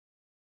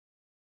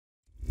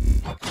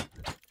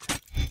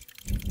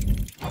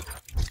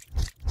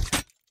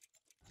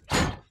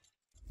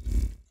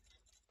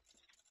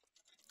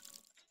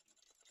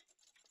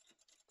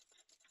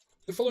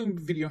The following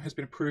video has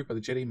been approved by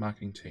the JD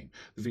marketing team.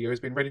 The video has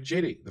been rated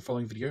JD. The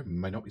following video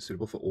may not be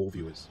suitable for all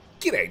viewers.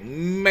 G'day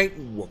mate,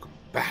 welcome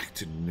back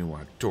to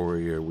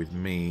NoirTorio with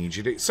me,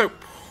 JD. So,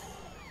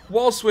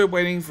 whilst we're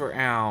waiting for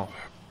our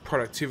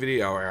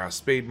productivity, our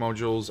speed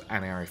modules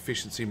and our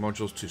efficiency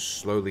modules to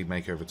slowly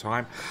make over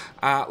time,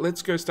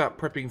 let's go start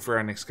prepping for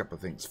our next couple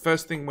of things.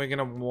 First thing we're going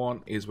to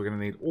want is we're going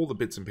to need all the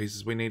bits and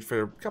pieces we need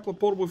for a couple of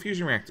portable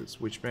fusion reactors,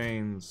 which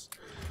means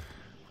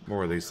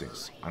more of these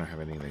things. I don't have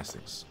any of these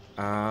things.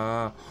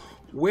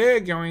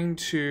 We're going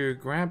to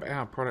grab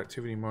our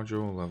productivity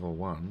module level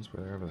 1s,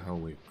 wherever the hell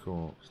we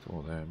store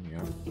them,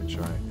 yeah, which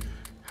I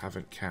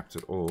haven't capped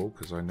at all,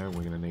 because I know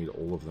we're going to need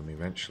all of them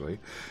eventually.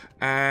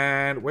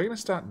 And we're going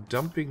to start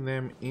dumping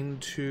them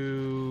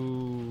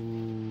into...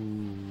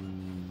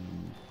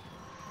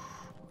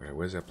 Okay,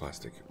 where's our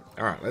plastic?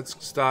 Alright,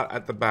 let's start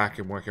at the back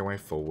and work our way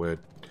forward.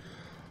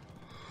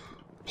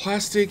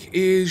 Plastic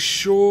is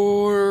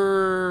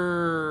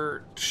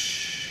short...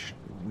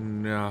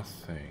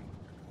 nothing.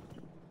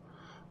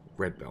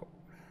 Red belt.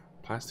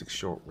 Plastic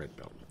short, red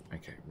belt.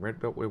 Okay, red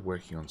belt we're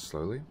working on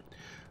slowly.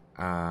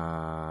 Did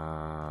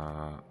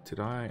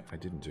I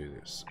didn't do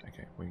this.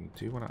 Okay, we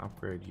do want to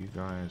upgrade you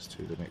guys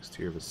to the next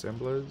tier of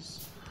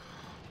assemblers.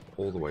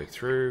 All the way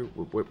through.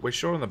 We're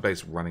short on the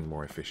base running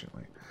more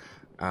efficiently.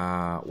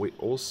 We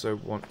also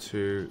want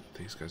to...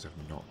 These guys have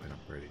not been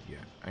upgraded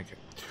yet. Okay.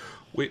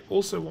 We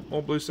also want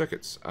more blue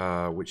circuits,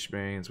 which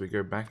means we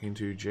go back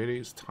into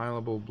JD's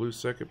tileable blue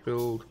circuit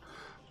build.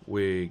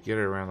 We get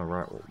it around the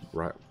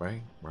right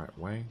way.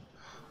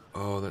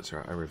 Oh, that's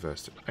right, I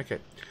reversed it. Okay,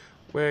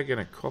 we're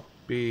gonna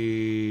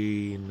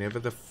copy never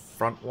the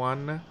front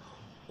one,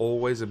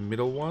 always a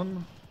middle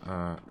one.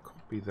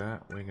 Copy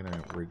that. We're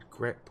gonna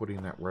regret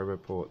putting that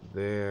roboport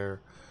there,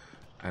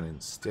 and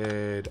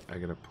instead I'm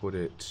gonna put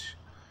it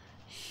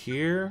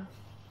here.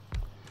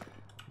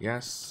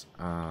 Yes,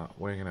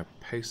 we're gonna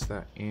paste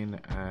that in,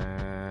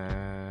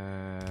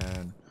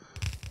 and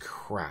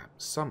crap,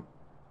 some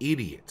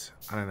idiot,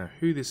 I don't know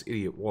who this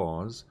idiot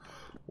was,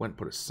 went and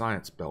put a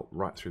science belt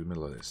right through the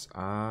middle of this.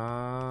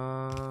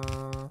 Yeah,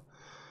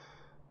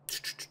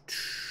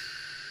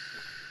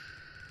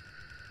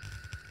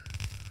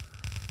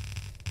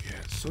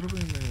 it's sort of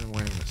in the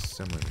way of an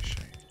assembly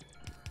machine.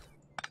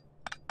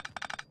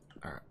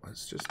 Alright,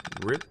 let's just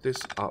rip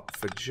this up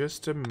for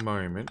just a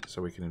moment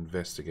so we can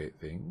investigate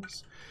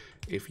things.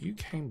 If you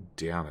came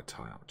down a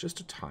tile, just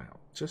a tile,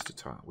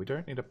 we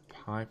don't need a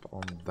pipe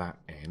on that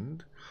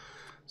end.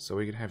 So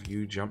we could have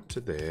you jump to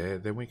there,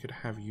 then we could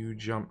have you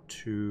jump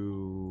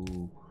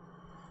to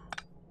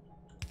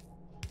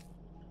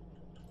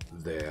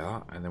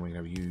there, and then we can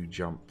have you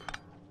jump.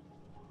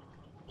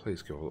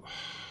 Please go.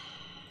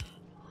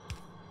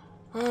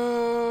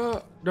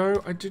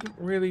 No, I didn't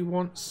really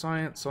want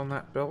science on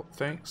that belt,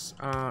 thanks.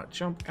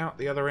 Jump out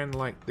the other end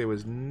like there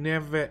was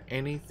never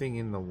anything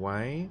in the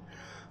way.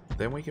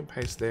 Then we can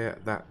paste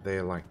that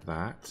there like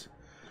that.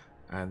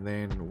 And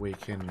then we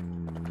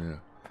can...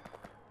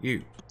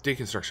 you,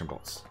 deconstruction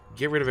bolts.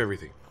 Get rid of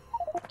everything.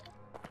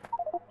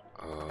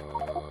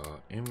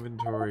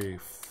 Inventory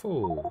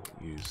full,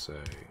 you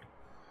say.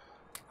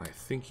 I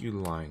think you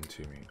lying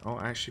to me. Oh,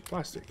 actually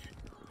plastic.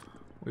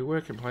 We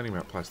were complaining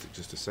about plastic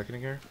just a second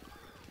ago.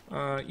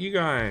 You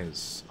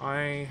guys,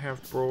 I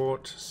have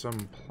brought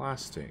some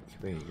plastic.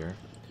 There you go.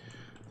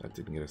 That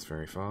didn't get us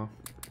very far.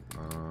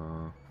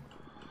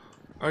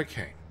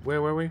 Okay,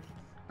 where were we?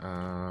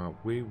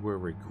 We were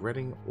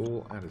regretting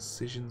all our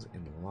decisions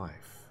in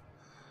life.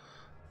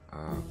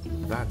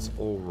 That's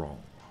all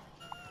wrong.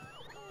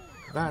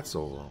 That's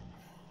all wrong.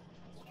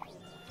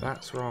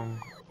 That's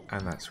wrong,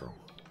 and that's wrong.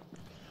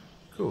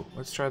 Cool,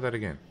 let's try that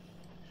again.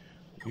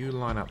 You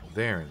line up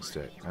there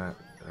instead.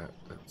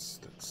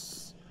 That's...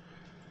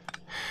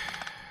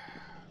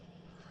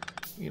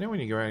 You know when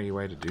you go out of your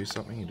way to do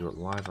something, you do it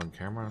live on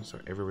camera so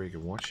everybody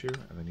can watch you,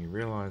 and then you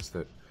realise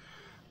that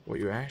what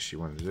you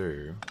actually wanted to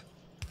do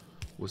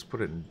was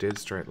put it in a dead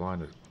straight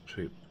line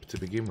to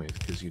begin with,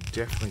 because you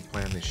definitely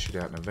planned this shit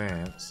out in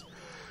advance,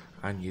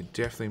 and you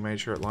definitely made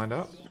sure it lined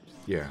up.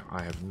 Yeah,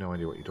 I have no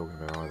idea what you're talking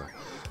about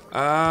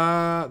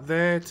either.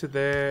 There to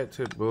there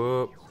to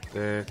whoop,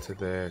 there to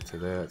there to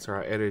there. It's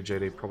alright, Editor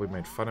JD probably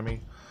made fun of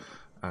me.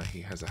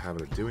 He has a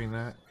habit of doing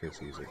that because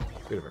he's a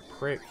bit of a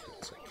prick.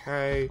 It's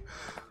okay.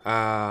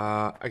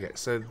 Okay,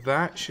 so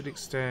that should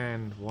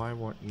extend. Why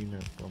won't you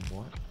know from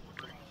what?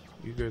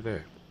 You go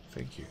there.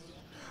 Thank you.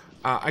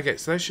 Okay,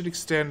 so that should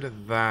extend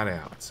that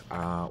out.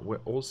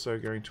 We're also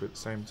going to, at the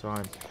same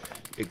time,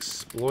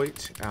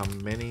 exploit our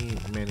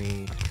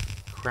many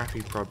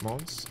crappy prod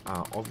mods.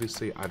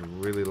 Obviously, I'd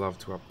really love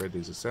to upgrade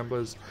these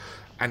assemblers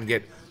and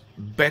get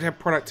better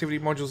productivity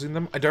modules in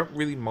them. I don't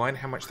really mind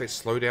how much they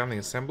slow down the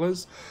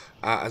assemblers,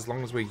 as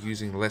long as we're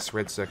using less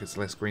red circuits,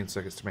 less green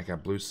circuits to make our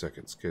blue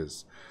circuits,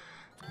 because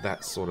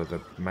that's sort of the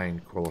main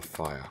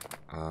qualifier.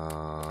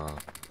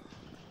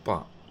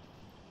 But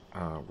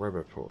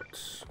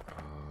Roboport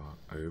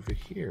over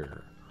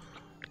here,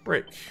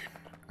 brick,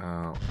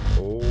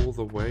 all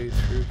the way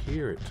through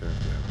here it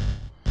turns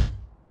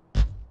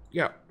out.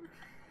 Yep.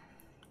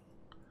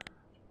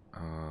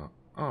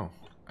 Oh,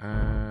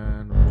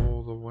 and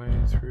all the way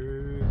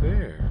through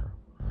there.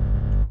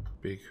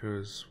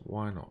 Because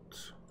why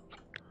not?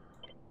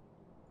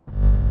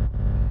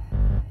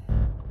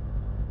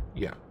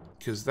 Yeah,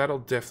 because that'll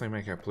definitely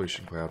make our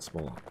pollution cloud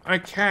smaller.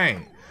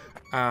 Okay,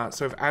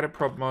 so we've added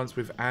prop mods,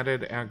 we've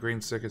added our green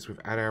circuits, we've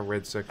added our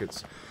red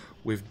circuits,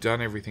 we've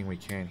done everything we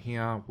can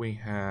here. We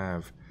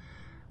have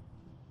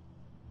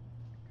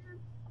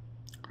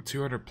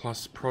 200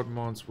 plus prod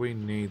mods. We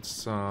need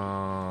some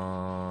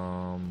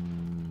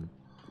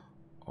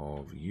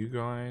of you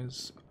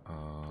guys.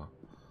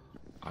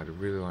 I'd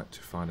really like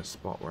to find a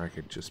spot where I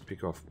could just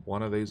pick off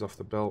one of these off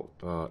the belt,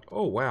 but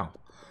oh wow.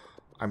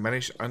 I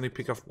managed to only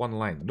pick off one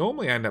lane.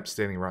 Normally I end up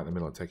standing right in the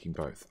middle and taking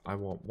both. I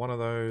want one of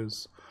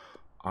those.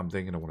 I'm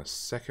then going to want a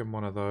second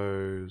one of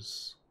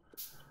those.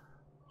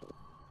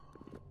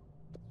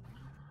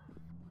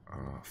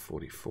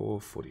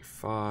 44,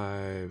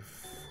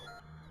 45,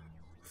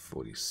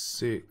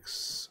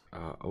 46.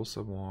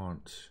 Also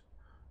want...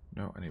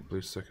 No, I need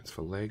blue circuits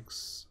for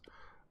legs.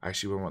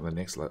 Actually, we want the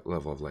next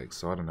level of legs,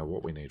 so I don't know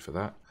what we need for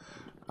that.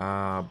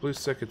 Blue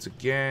circuits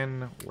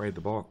again. Raid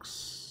the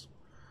box.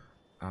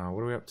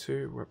 What are we up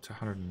to? We're up to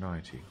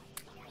 190.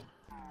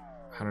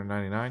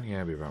 199?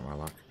 Yeah, be about my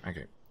luck.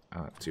 Okay.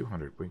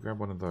 200. We grab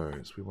one of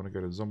those. We want to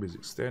go to Zombies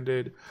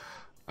Extended.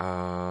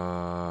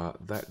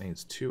 That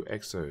needs 2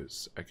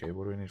 exos. Okay,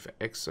 what do we need for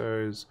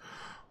exos?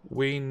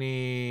 We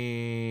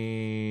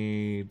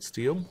need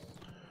steel,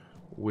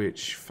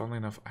 which, funnily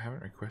enough, I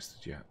haven't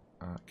requested yet.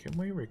 Can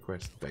we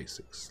request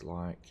basics?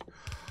 Like,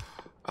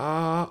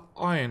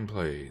 iron,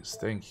 please.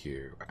 Thank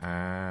you.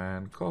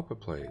 And copper,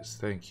 please.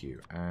 Thank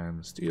you.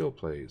 And steel,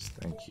 please.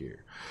 Thank you.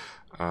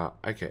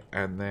 Okay,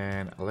 and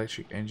then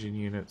electric engine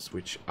units,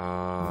 which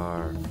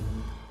are...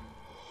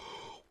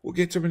 We'll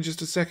get to them in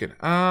just a second.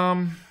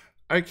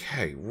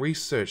 Okay,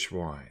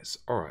 research-wise.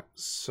 Alright,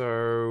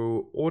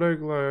 so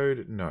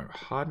auto-glowed, no.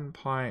 Hardened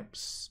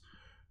pipes,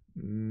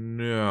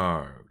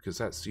 no. Because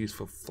that's used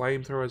for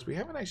flamethrowers. We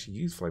haven't actually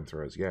used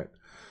flamethrowers yet.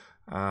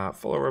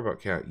 Follow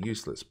robot count,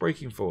 useless.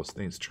 Braking force,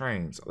 needs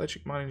trains.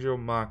 Electric mining drill,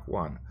 Mark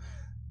 1.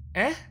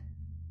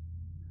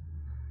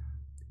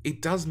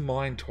 It does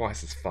mine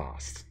twice as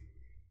fast.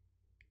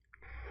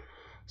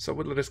 So it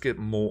would let us get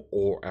more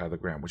ore out of the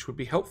ground, which would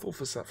be helpful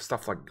for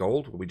stuff like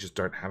gold, where we just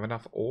don't have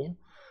enough ore.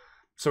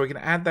 So we can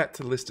add that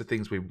to the list of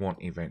things we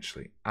want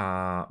eventually.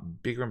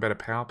 Bigger and better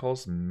power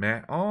poles.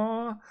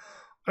 I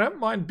don't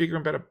mind bigger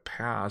and better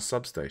power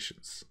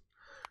substations.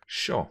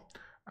 Sure.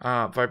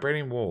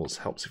 Vibranium walls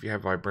helps if you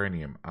have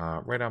vibranium.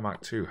 Radar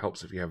Mark II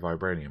helps if you have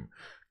vibranium.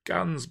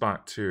 Guns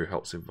Mark II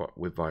helps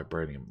with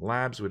vibranium.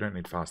 Labs, we don't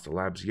need faster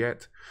labs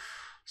yet.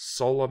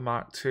 Solar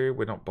Mark II,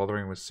 we're not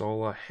bothering with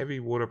solar. Heavy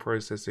water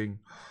processing,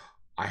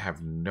 I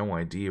have no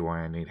idea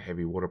why I need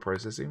heavy water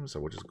processing, so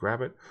we'll just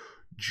grab it.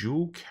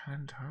 Dual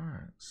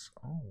cantons.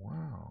 Oh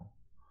wow.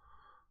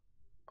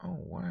 Oh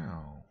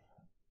wow.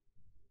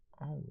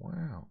 Oh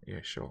wow.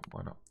 Yeah, sure,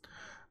 why not?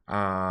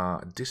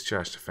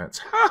 Discharge defense.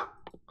 Ha!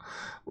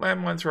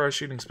 Landmine thrower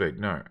shooting speed.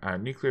 No.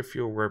 Nuclear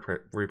fuel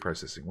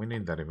reprocessing. We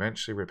need that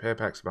eventually. Repair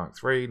packs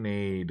Mark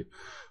III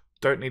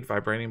don't need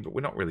vibranium, but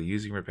we're not really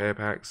using repair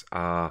packs.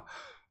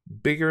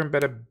 Bigger and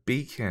better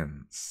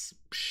beacons.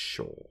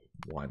 Sure,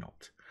 why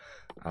not?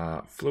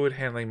 Fluid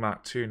handling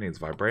Mark II needs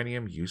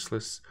vibranium,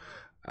 useless.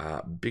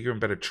 Bigger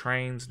and better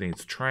trains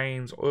needs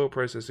trains. Oil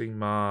processing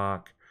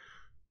Mark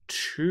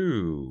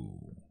II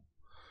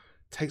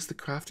takes the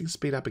crafting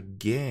speed up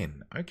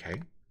again.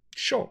 Okay,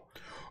 sure.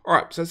 All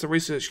right, so that's the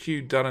research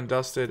queue done and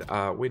dusted.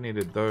 We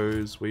needed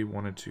those. We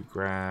wanted to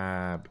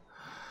grab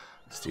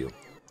steel.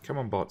 Come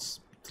on, bots,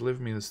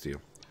 deliver me the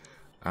steel.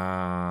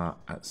 At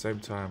the same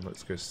time,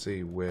 let's go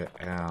see where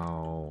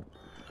our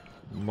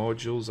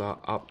modules are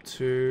up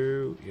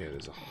to. Yeah,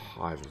 there's a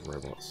hive of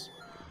robots.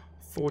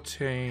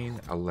 14,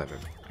 11.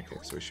 Okay,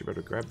 so we should be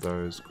able to grab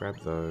those,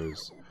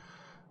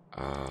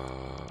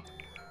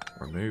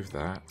 remove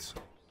that.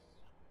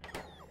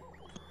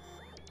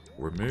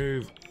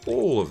 Remove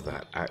all of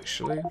that,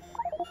 actually.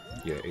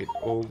 Yeah, it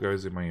all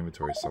goes in my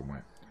inventory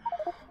somewhere.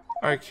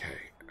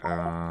 Okay.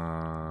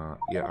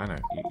 Yeah, I know.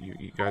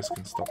 You guys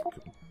can stop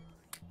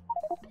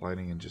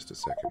complaining in just a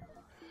second.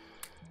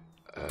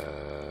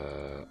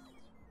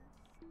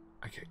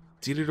 Okay.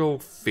 Did it all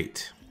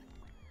fit?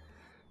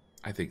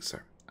 I think so.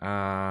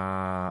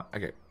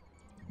 Okay.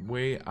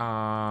 We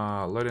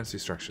are low density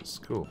structures.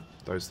 Cool.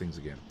 Those things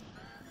again.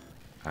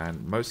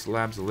 And most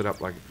labs are lit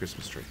up like a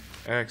Christmas tree.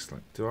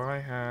 Excellent. Do I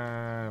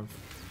have...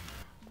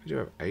 I do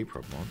have a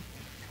problem on.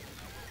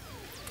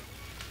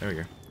 There we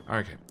go.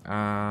 Okay.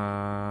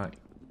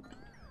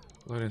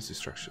 Low density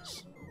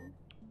structures.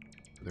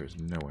 There's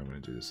no way I'm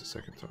going to do this a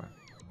second time.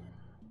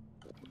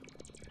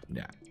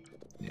 Nah.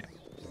 Yeah.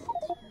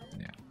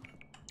 Yeah.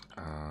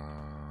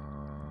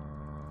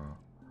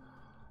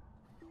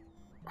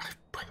 I've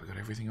probably got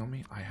everything on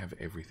me. I have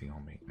everything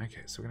on me.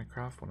 Okay, so we're going to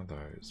craft one of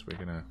those. We're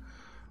going to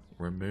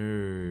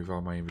remove...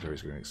 Oh, my inventory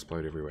is going to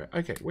explode everywhere.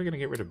 Okay, we're going to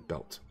get rid of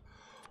belt.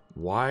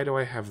 Why do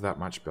I have that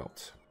much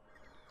belt?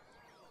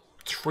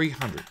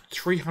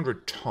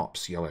 300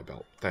 tops, yellow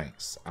belt,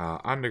 thanks.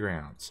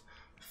 Undergrounds,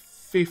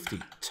 50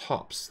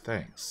 tops,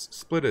 thanks.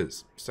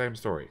 Splitters, same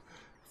story,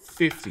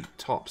 50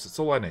 tops, that's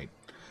all I need.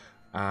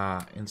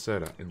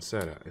 Inserter,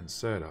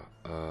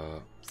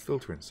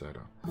 filter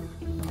inserter,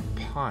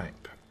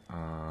 pipe.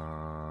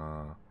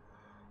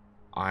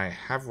 I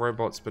have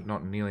robots, but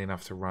not nearly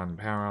enough to run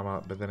power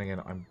armor. But then again,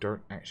 I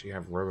don't actually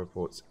have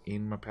roboports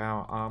in my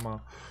power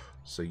armor,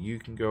 so you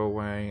can go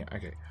away.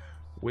 Okay,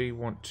 we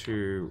want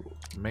to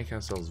make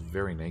ourselves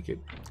very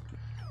naked.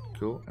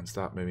 Cool, and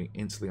start moving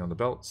instantly on the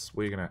belts.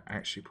 We're going to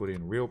actually put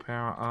in real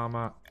power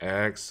armor.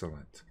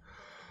 Excellent.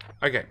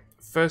 Okay,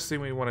 first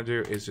thing we want to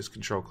do is just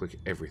control click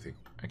everything.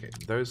 Okay,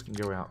 those can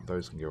go out,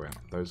 those can go out,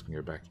 those can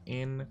go back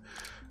in.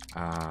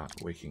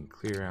 We can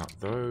clear out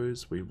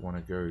those. We want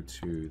to go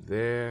to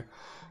there.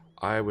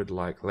 I would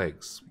like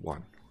legs.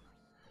 1.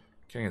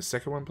 Can I get a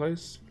second one,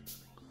 please?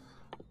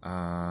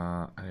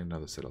 I need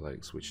another set of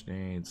legs, which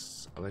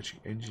needs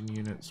electric engine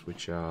units,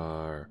 which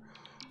are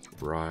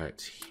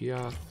right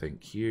here.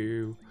 Thank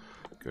you.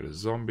 Go to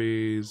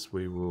zombies.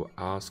 We will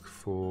ask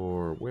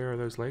for... Where are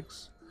those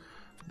legs?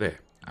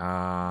 There.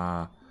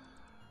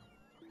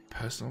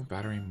 Personal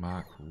battery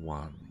Mark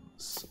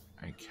 1s.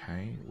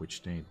 Okay,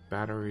 which need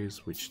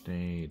batteries, which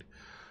need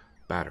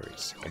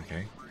batteries.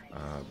 Okay,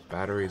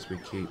 batteries we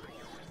keep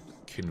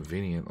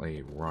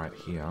conveniently right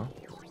here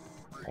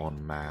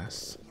en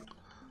masse.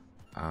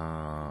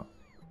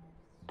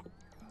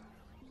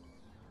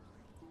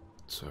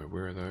 So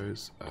where are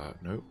those?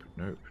 Nope.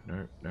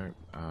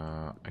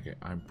 Okay,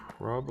 I'm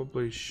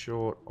probably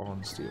short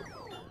on steel.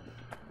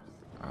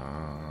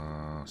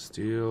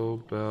 Steel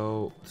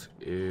belt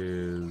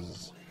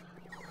is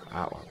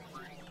that one.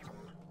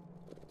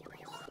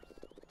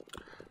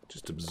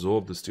 Just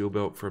absorb the steel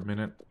belt for a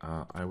minute.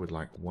 I would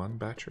like 1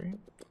 battery.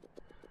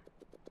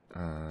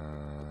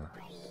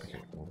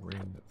 Okay, we'll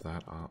ring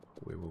that up.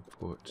 We will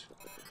put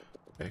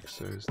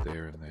exos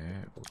there and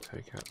there. We'll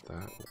take out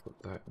that. We'll put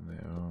that in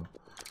there.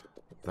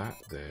 That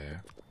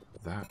there.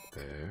 That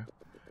there.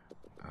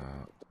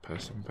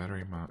 Personal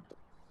battery mark.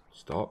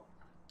 Stop.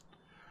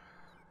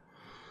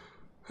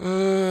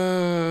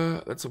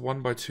 That's a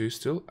 1x2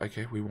 still.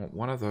 Okay, we want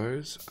 1 of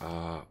those.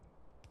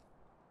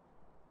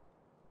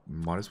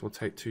 Might as well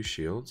take 2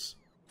 shields.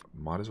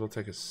 Might as well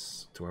take a...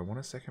 Do I want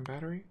a second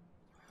battery?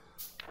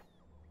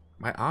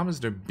 My armor's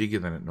no bigger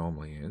than it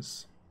normally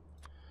is.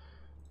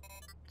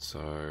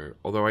 So,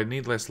 although I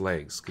need less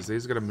legs, because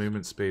these got a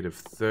movement speed of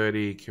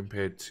 30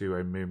 compared to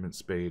a movement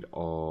speed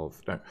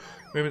of... No,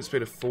 movement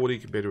speed of 40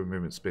 compared to a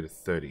movement speed of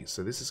 30.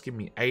 So this is giving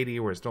me 80,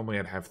 whereas normally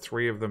I'd have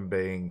 3 of them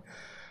being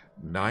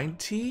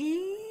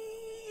 90-ish.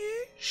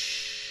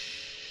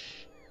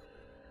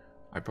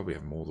 I probably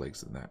have more legs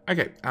than that.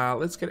 Okay,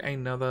 let's get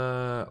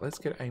another...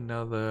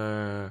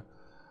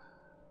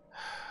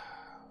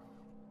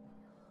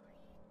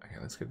 Okay,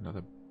 let's get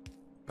another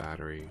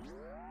battery,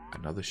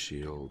 another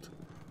shield.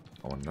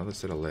 I want another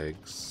set of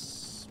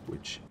legs,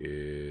 which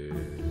is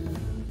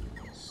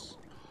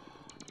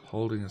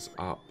holding us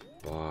up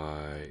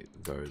by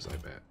those, I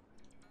bet.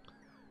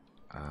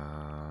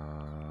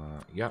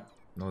 Yep,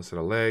 another set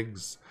of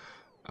legs,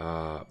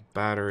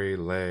 battery,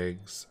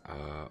 legs,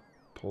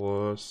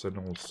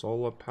 personal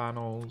solar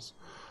panels.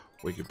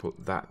 We can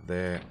put that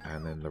there,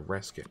 and then the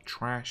rest get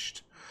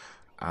trashed.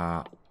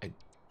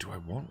 Do I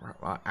want...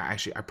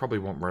 Actually, I probably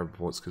want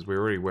roboports, because we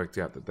already worked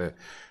out that the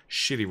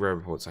shitty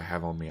roboports I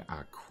have on me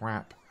are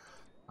crap.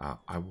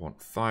 I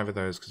want 5 of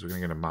those, because we're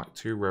going to get a Mark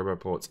II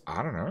roboports.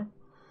 I don't know.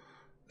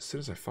 As soon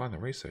as I find the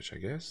research, I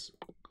guess.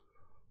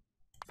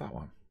 That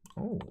one.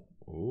 Oh.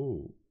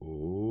 Ooh.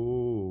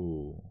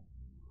 Ooh.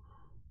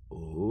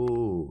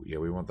 Ooh. Yeah,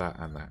 we want that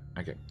and that.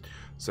 Okay.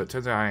 So it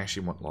turns out I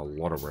actually want a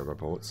lot of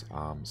roboports.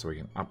 So we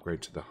can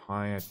upgrade to the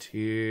higher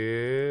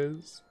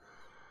tiers.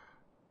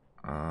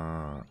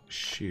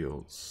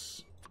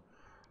 Shields.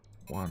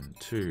 1,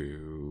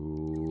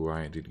 2.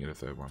 I didn't get a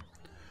third one.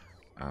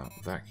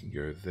 That can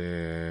go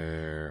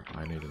there.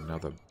 I need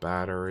another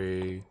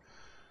battery.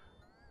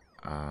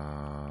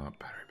 Battery,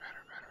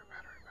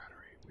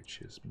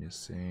 which is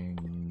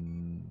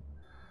missing.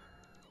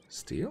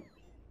 Steel?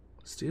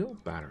 Steel?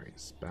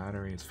 Batteries.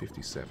 Batteries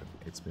 57.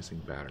 It's missing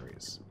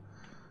batteries.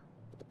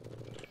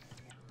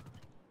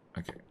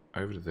 Okay,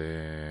 over to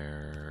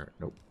there.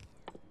 Nope.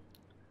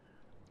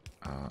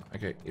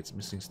 Okay, it's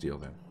missing steel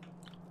then.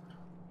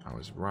 I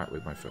was right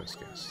with my first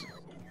guess.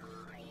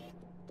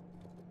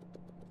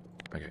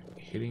 Okay,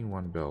 hitting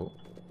 1 belt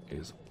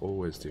is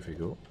always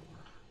difficult.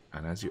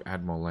 And as you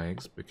add more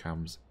legs,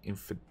 becomes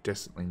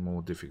infinitesimally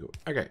more difficult.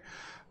 Okay,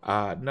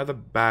 another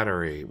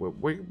battery.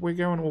 We're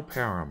going all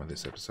power armor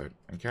this episode,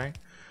 okay?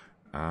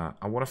 I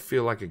want to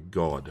feel like a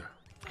god.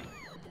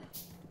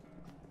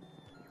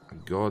 A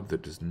god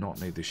that does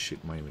not need this shit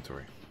in my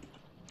inventory.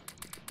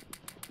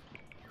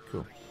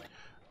 Cool.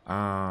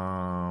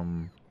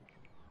 Alright,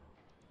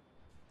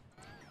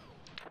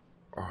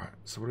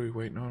 so what are we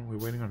waiting on? We're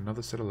waiting on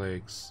another set of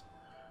legs.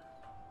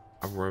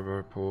 A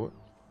roboport.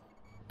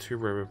 2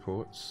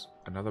 roboports.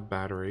 Another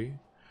battery.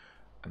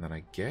 And then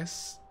I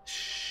guess...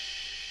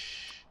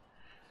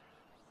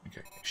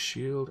 Okay,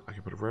 shield. I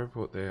can put a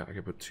roboport there. I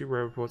can put 2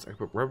 roboports. I can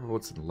put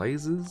roboports and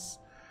lasers.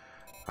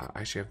 I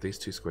actually have these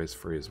 2 squares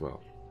free as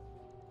well.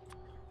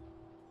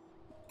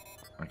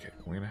 Okay,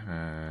 we're going to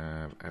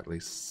have at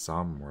least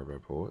some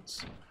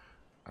roboports.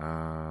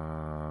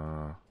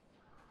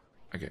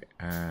 Okay,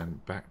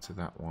 and back to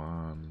that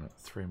one.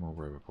 3 more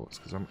roboports,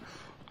 because I'm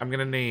going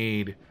to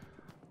need...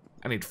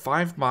 I need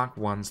 5 Mark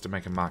 1s to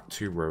make a Mark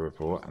 2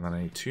 roboport, and then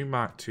I need 2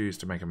 Mark 2s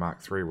to make a Mark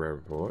 3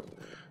 roboport.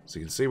 So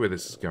you can see where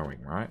this is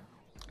going, right?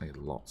 I need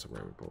lots of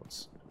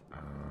roboports.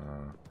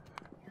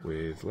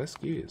 With less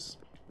gears.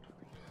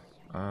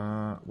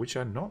 Which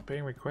are not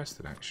being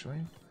requested,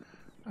 actually.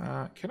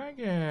 Can I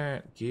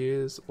get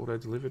gears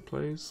auto-delivered,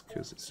 please?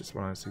 Because it's just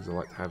one of those things I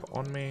like to have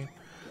on me.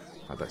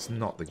 That's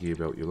not the gear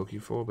belt you're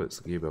looking for, but it's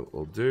the gear belt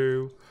will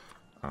do.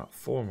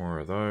 4 more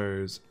of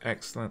those.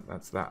 Excellent.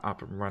 That's that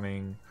up and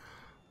running.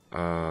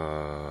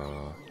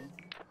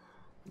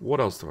 What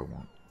else do I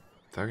want?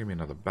 They'll give me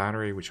another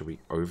battery, which will be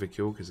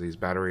overkill, because these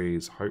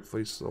batteries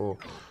hopefully store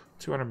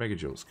 200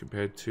 megajoules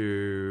compared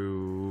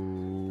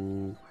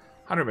to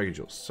 100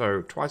 megajoules.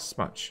 So twice as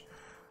much.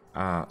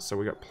 So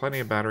we got plenty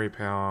of battery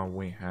power.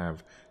 We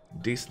have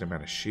decent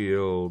amount of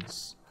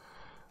shields.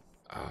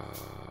 I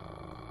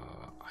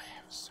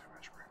have so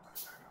much room.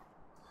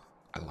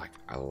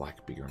 I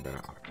like bigger and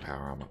better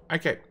power armor.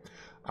 Okay.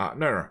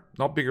 No,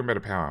 not bigger and better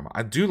power armor.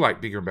 I do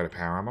like bigger and better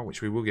power armor,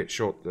 which we will get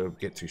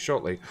to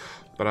shortly.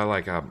 But I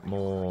like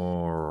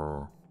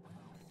more.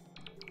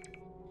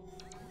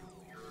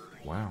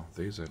 Wow,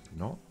 these are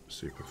not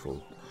super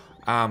full.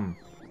 I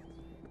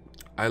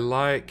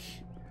like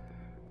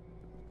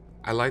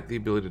the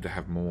ability to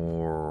have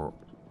more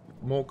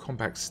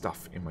compact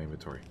stuff in my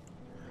inventory.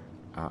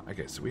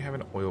 Okay, so we have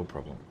an oil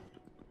problem.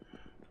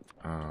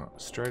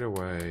 Straight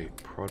away,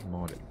 prod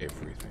mod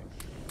everything.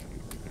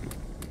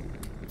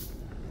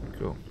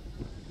 Cool.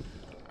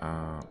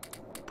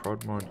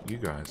 Prod mod you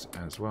guys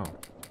as well.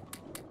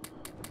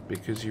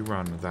 Because you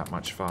run that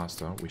much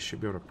faster, we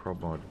should be able to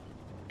prod mod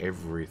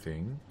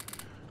everything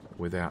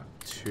without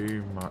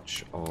too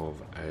much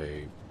of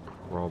a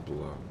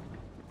problem.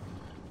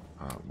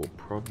 We'll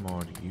prod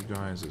mod you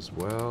guys as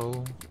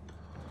well.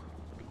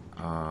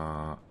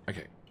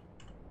 Okay.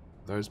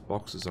 Those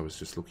boxes I was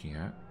just looking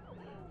at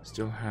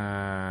still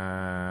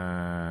have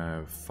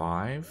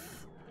 5.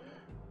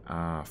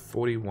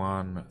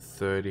 41,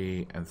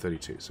 30, and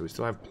 32. So we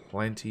still have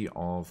plenty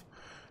of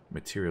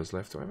materials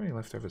left. Do I have any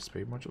leftover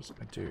speed modules?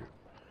 I do.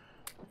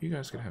 You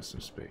guys can have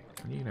some speed.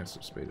 And you can have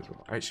some speed as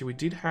well. Actually, we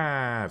did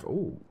have...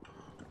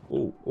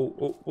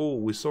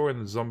 we saw in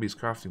the zombies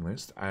crafting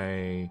list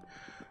a...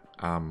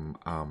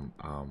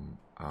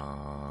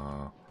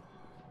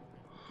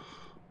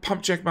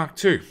 Pump Jack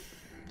Mark II.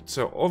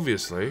 So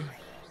obviously...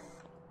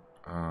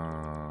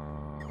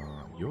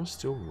 you're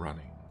still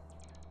running.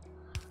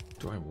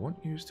 Do I want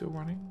you still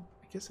running?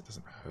 I guess it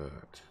doesn't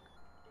hurt.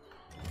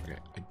 Okay,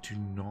 I do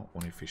not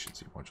want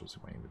efficiency modules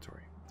in my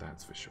inventory.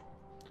 That's for sure.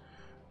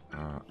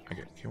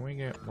 Okay, can we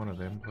get one of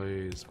them,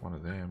 please? One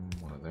of them,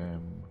 one of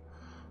them,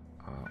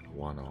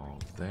 one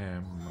of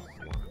them,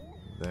 one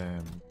of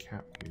them.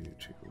 Cap you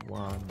to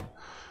 1.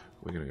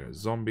 We're going to go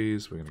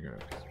zombies. We're going to go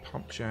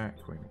pump jack.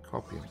 We're going to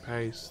copy and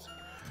paste.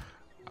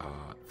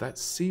 That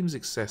seems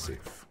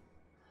excessive.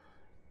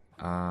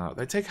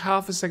 They take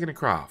half a second to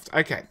craft.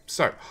 Okay,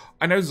 so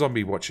I know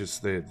Zombie watches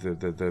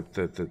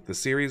the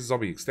series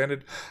Zombie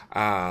Extended.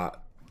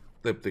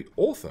 The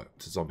author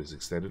to Zombies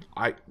Extended.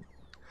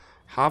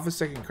 Half a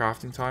second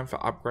crafting time for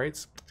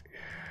upgrades.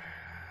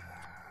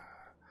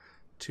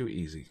 Too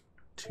easy.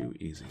 Too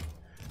easy.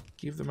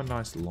 Give them a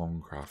nice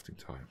long crafting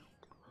time.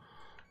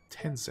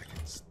 10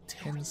 seconds.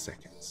 10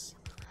 seconds.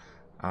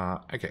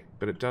 Okay,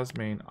 but it does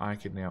mean I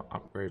can now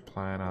upgrade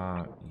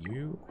planner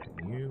you,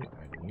 and you,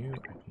 and you,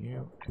 and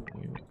you, and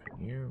you,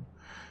 and you.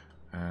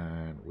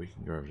 And we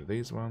can go over to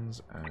these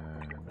ones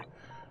and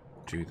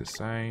do the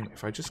same.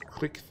 If I just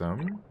click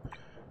them,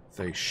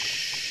 they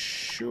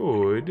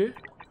should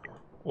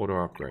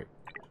auto-upgrade.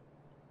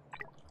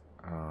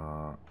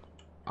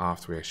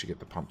 After we actually get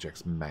the pump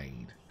jacks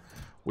made.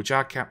 Which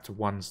are capped to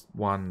one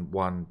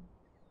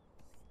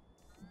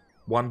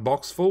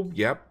box full,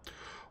 yep.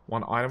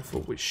 1 item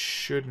full, which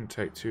shouldn't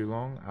take too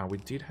long. We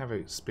did have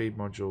a speed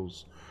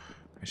modules.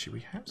 Actually,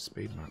 we have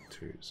speed mark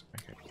 2s.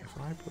 Okay, if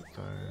I put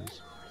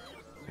those...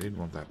 I didn't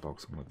want that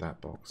box, I wanted that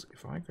box.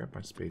 If I grab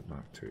my speed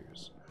mark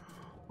 2s,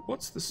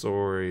 what's the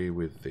story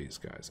with these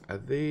guys? Are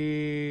these...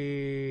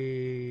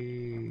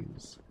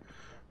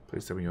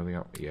 Please tell me you're the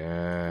up.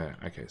 Yeah.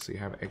 Okay, so you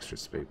have extra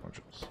speed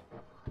modules.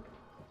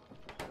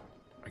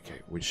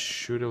 Okay, which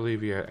should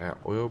alleviate our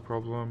oil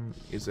problem.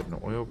 Is it an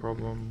oil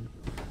problem?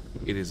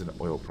 It is an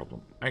oil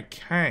problem.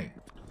 Okay.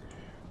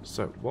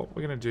 So what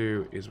we're going to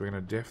do is we're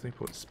going to definitely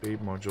put speed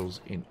modules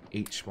in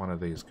each one of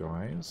these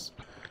guys.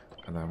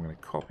 And then I'm going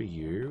to copy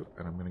you.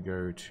 And I'm going to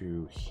go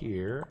to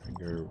here and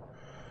go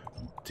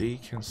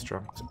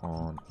deconstruct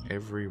on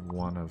every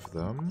one of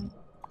them.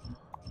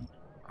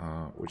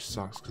 Which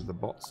sucks because the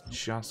bots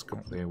just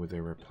got there with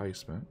their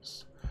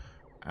replacements.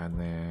 and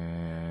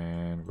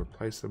then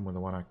replace them with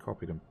the one I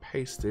copied and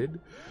pasted,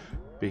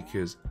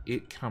 because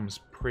it comes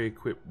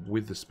pre-equipped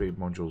with the speed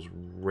modules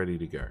ready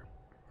to go.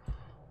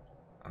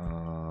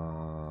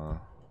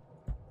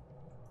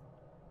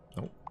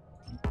 Nope.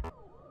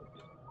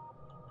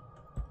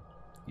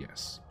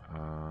 Yes.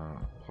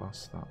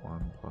 Plus that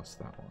one, plus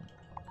that one.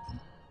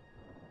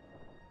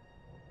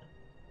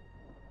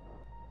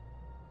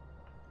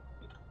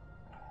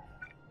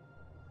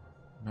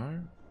 No?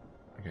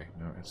 Okay,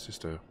 no, it's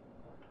just a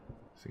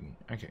thingy.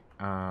 Okay,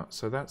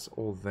 so that's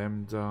all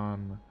them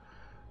done.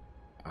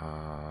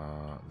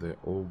 They're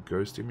all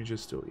ghost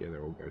images still? Yeah,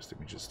 they're all ghost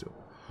images still.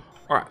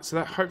 Alright, so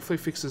that hopefully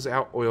fixes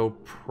our oil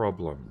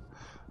problem.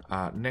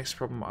 Next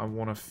problem I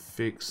want to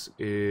fix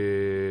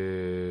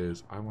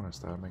is... I want to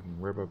start making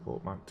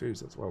Roboport Mark IIs.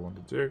 That's what I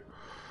want to do.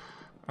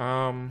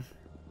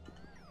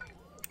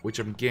 Which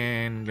I'm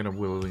again going to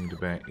willing to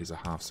bet is a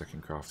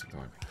half-second crafting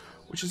time.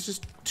 Which is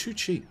just too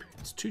cheap.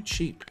 It's too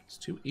cheap. It's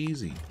too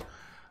easy.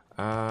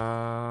 Half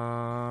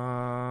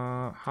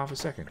a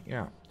second,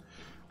 yeah.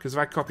 Because if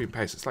I copy and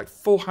paste, it's like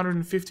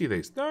 450 of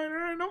these. No, no,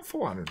 no, not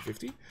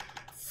 450.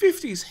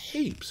 50's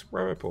heaps.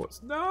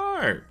 Roboports.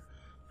 No.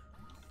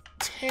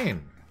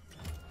 10.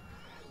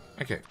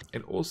 Okay,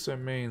 it also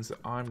means that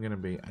I'm going to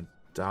be a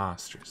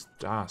dastardous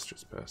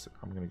person.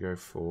 I'm going to go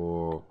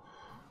for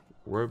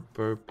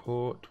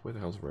Roboport. Where the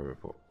hell's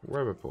Roboport?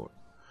 Roboport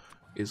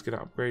is going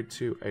to upgrade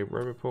to a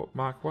Roboport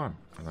Mark 1.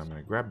 And I'm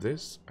going to grab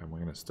this, and we're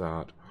going to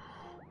start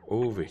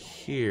over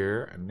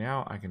here. And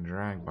now I can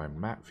drag by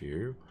map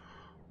view.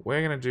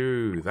 We're going to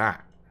do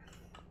that.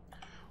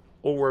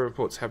 All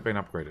Roboports have been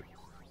upgraded.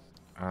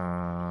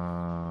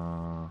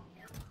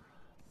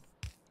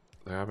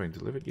 They are being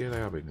delivered? Yeah,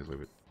 they are being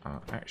delivered.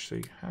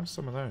 Actually, have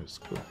some of those.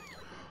 Cool.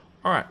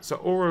 Alright, so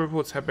all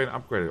Roboports have been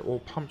upgraded. All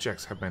pump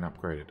jacks have been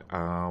upgraded.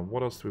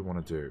 What else do we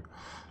want to do?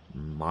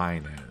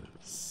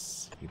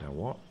 Miners. You know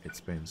what?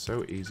 It's been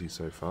so easy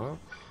so far.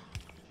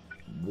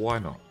 Why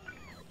not?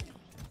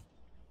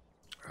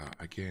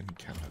 Again,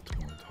 count that to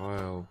one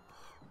tile.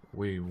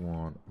 We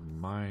want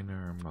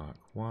miner Mark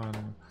 1.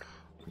 I'm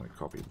going to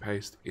copy and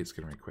paste. It's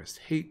going to request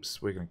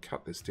heaps. We're going to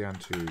cut this down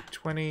to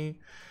 20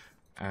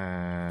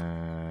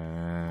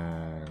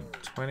 and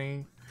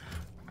 20.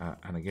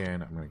 And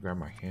again, I'm going to grab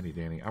my handy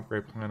dandy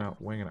upgrade planner.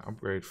 We're going to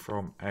upgrade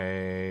from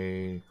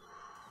a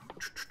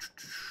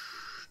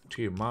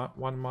tier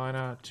 1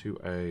 miner to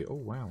a... Oh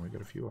wow, we've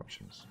got a few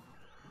options.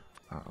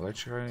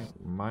 Electric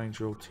mining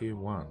drill tier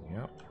 1.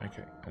 Yep.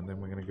 Okay. And then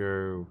we're going to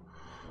go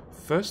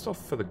first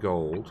off for the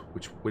gold,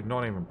 which we're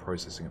not even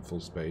processing at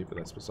full speed, but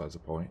that's besides the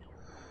point.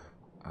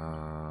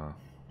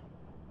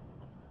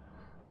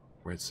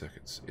 Red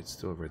circuits. It's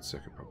still a red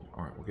circuit problem.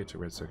 Alright, we'll get to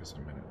red circuits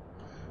in a minute.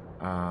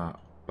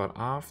 But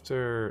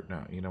after...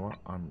 No, you know what?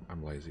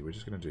 I'm lazy. We're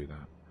just going to do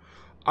that.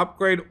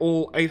 Upgrade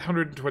all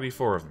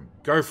 824 of them.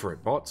 Go for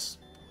it, bots.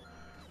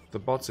 The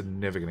bots are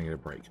never going to get a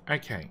break.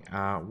 Okay,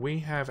 we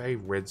have a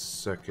red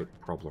circuit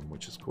problem,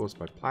 which is caused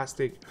by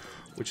plastic,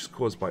 which is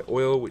caused by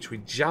oil, which we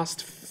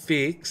just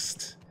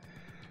fixed.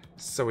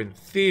 So in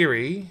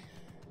theory,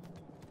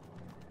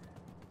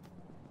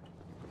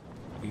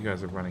 you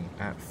guys are running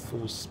at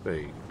full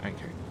speed.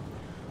 Okay.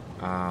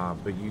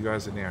 But you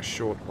guys are now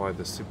short by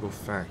the simple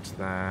fact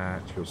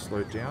that you're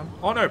slowed down.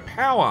 Oh no,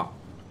 power!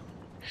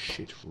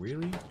 Shit,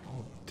 really?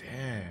 Oh,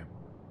 damn.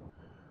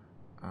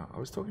 I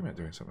was talking about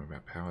doing something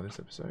about power this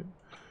episode.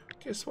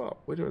 Guess what?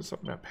 We're doing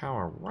something about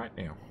power right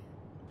now.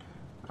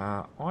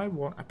 I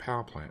want a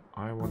power plant.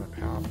 I want a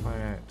power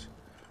plant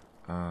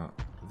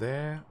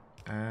there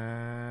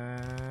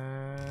and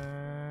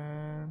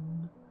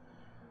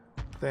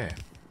there.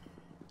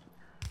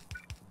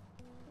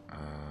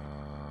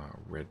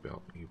 Red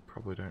belt. You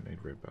probably don't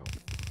need red belt.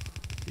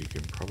 You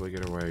can probably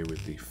get away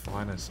with the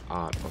finest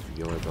art of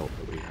yellow belt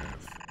that we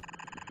have.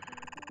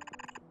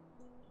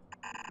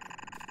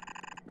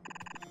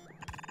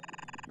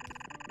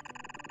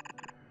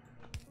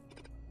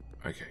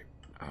 Okay,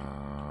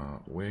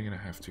 we're going to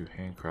have to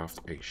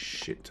handcraft a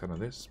shit ton of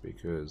this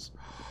because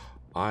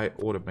I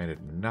automated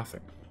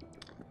nothing.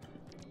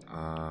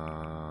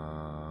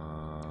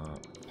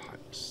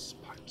 Pipes.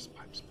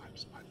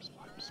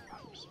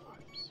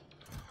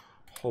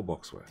 Whole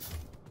box worth.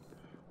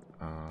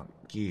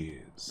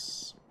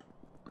 Gears.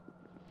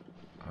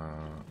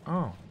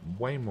 Oh,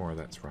 way more of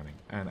that's running.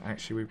 And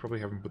actually, we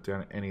probably haven't put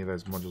down any of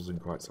those modules in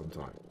quite some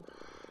time.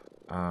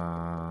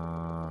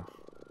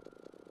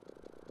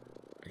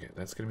 Okay,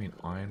 that's going to be an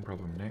iron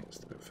problem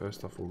next. But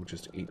first off, we'll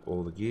just eat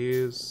all the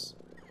gears.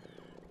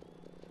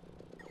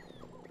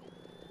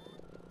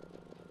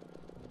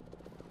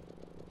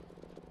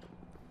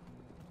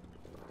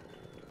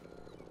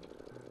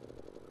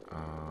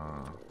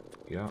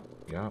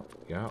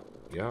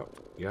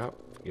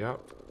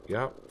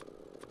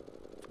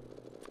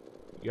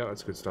 Yep,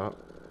 that's a good start.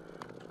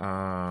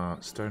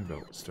 Stone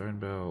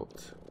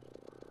belt.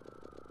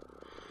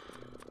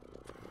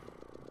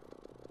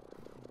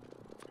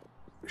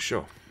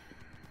 Sure.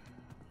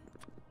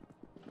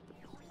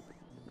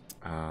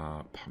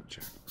 Pump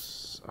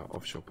jacks.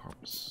 Offshore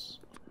pumps.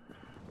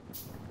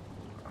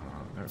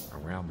 No,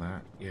 around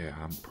that. Yeah,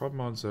 prod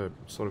mods are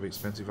sort of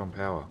expensive on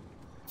power.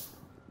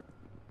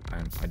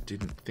 And I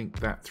didn't think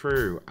that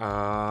through.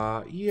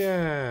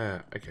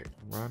 Yeah. Okay,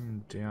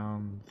 run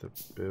down the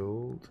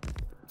build.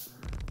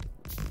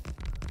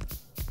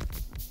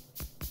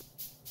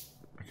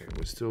 Okay,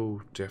 we're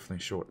still definitely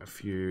short a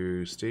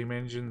few steam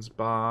engines,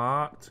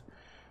 but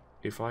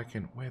if I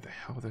can... Where the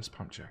hell are those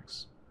pump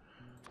jacks?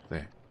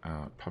 There.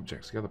 Pump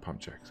jacks. The other pump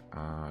jacks.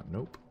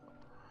 Nope.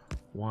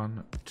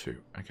 1, 2.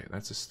 Okay,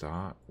 that's a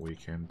start. We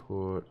can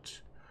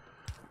put...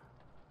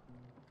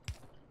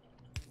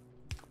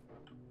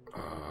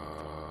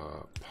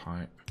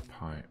 pipe.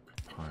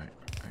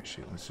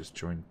 Actually, let's just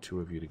join 2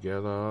 of you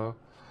together.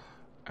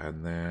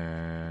 And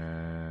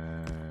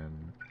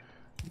then...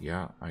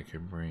 Yeah, I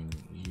can bring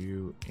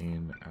you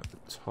in at the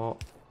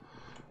top.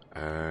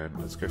 And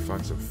let's go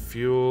find some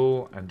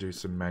fuel and do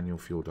some manual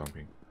fuel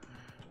dumping.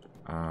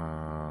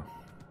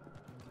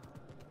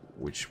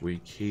 Which we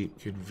keep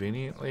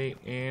conveniently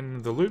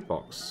in the loot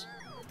box.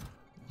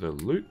 The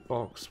loot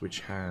box,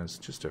 which has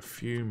just a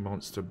few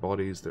monster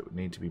bodies that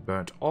need to be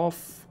burnt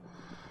off.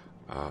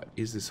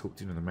 Is this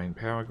hooked into the main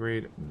power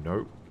grid?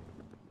 Nope.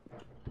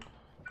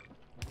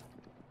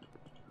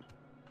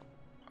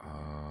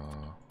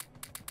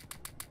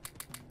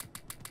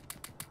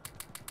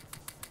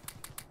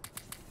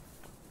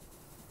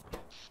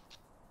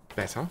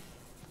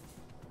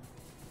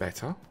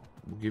 Better.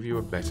 We'll give you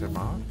a better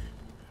mark.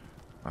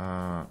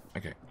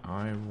 Okay,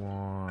 I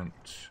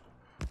want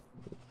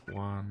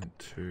 1,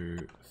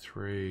 2,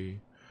 3.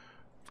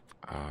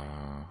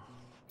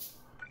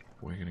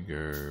 We're gonna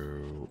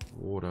go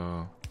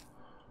water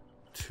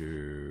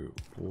to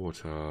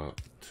water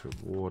to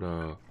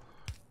water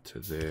to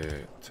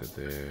there to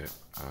there.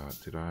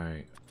 Did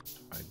I?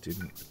 I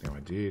didn't. No,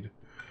 I did.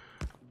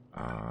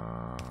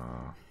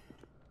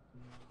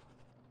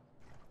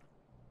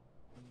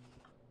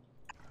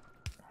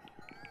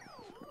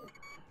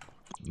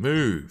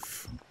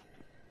 Move.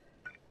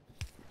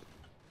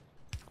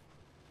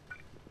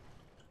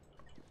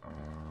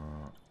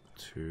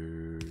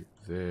 To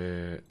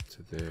there,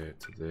 to there,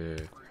 to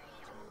there.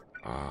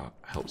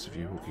 Helps if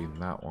you hook in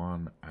that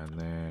one, and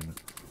then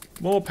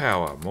more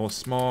power, more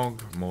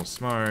smog, more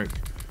smoke,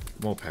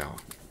 more power.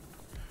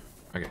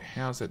 Okay,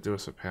 how's that do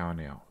us for power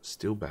now?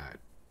 Still bad.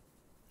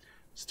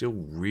 Still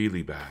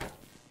really bad.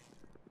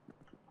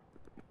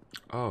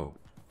 Oh,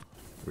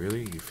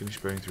 really? You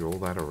finished burning through all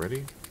that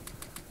already?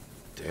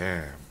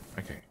 Damn.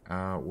 Okay,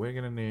 we're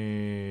gonna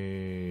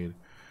need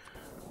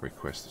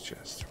request a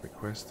chest.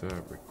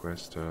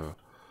 Requester.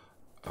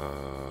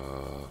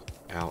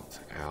 Out.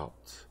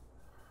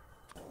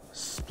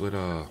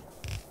 Splitter.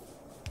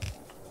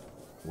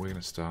 We're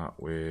gonna start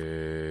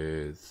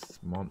with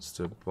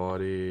monster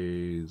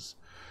bodies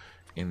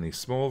in the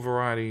small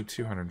variety,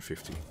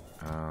 250.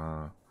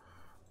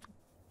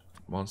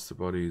 Monster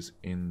bodies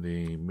in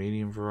the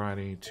medium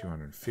variety,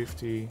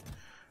 250.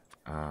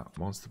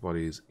 Monster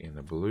bodies in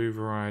the blue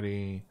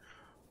variety,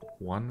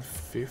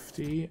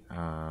 150.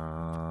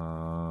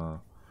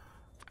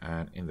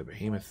 And in the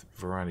behemoth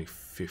variety,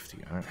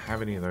 50. I don't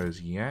have any of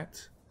those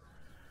yet,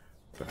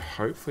 but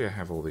hopefully I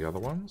have all the other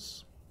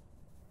ones.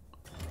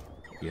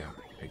 Yeah,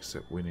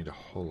 except we need a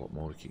whole lot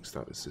more to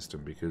kickstart this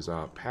system because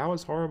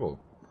power's horrible.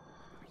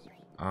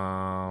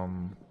 Yeah,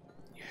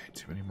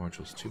 too many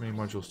modules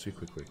too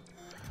quickly.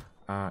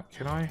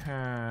 Can I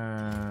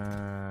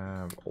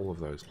have all of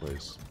those,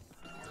 please?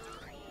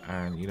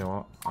 And you know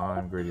what?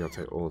 I'm greedy, I'll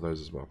take all of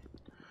those as well.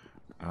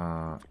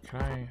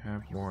 Can I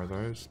have more of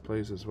those,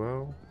 please, as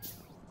well?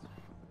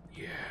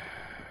 Yeah,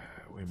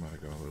 we might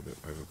have gone a little bit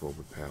overboard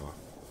with power.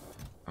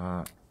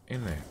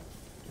 In there.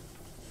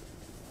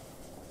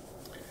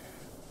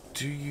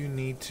 Do you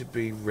need to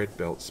be red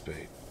belt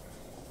speed?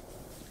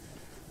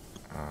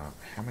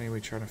 How many are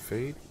we trying to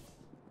feed?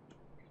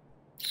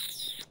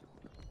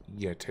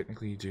 Yeah,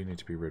 technically you do need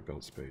to be red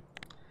belt speed.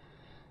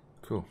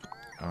 Cool.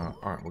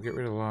 Alright, we'll get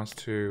rid of the last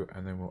 2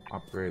 and then we'll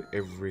upgrade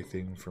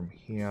everything from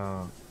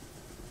here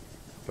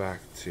back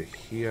to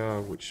here,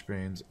 which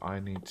means I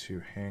need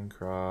to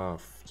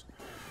handcraft.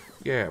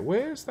 Yeah,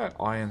 where's that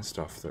iron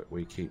stuff that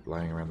we keep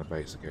laying around the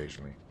base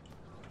occasionally?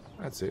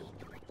 That's it.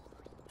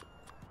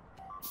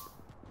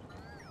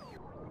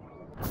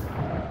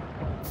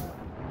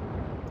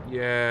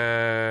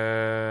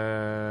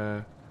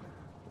 Yeah.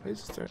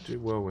 Lasers don't do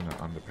well when they're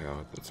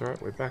underpowered. That's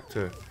alright, we're back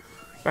to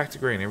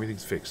green,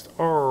 everything's fixed.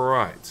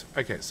 Alright.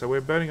 Okay, so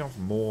we're burning off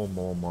more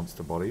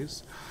monster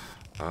bodies.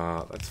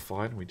 That's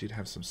fine. We did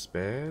have some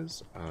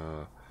spares.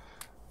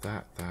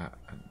 That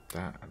and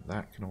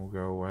that can all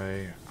go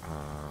away.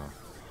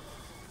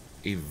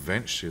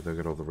 Eventually they'll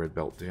get all the red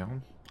belt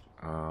down.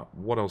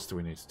 What else do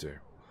we need to do?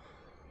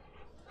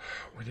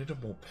 We need a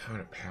more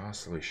permanent power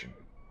solution.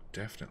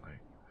 Definitely.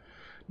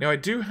 Now I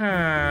do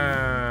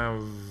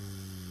have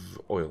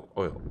oil.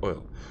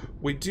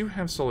 We do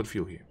have solid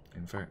fuel here.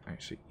 In fact,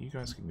 actually, you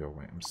guys can go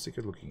away. I'm sick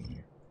of looking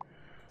here.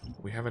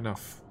 We have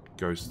enough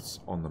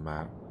ghosts on the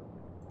map.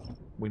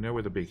 We know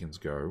where the beacons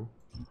go.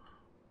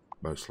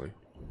 Mostly.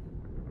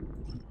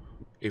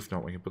 If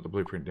not, we can put the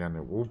blueprint down.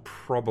 It will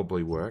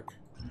probably work.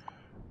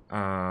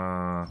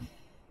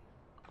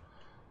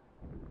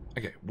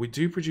 Okay, we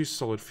do produce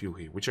solid fuel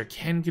here, which I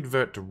can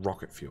convert to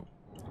rocket fuel.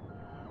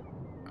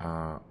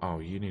 Oh,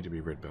 you need to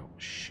be red belt.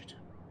 Shit.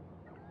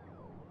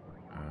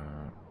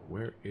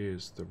 Where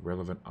is the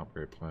relevant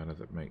upgrade planner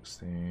that makes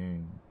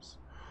things?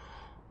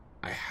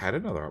 I had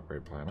another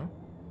upgrade planner.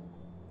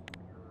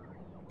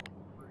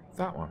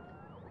 That one.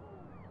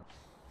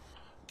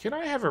 Can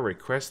I have a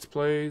request,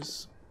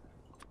 please?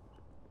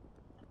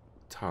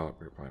 Tile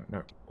upgrade planner.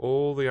 No,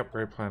 all the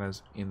upgrade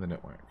planners in the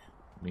network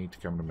need to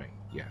come to me.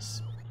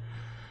 Yes.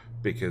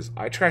 Because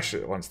I trashed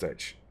it at one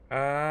stage.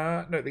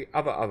 No, the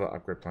other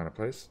upgrade planner,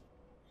 please.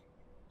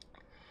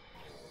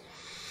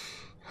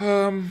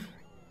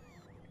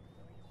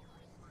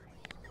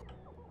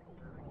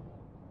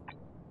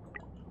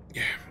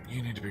 Yeah,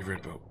 you need to be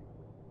red belt.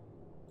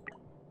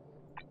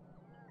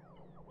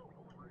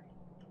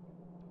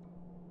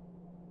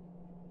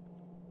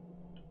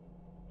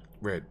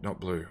 Red, not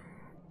blue.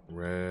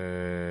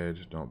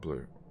 Red, not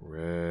blue.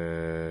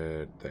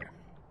 Red, there.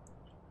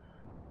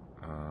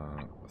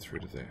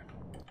 Through to there.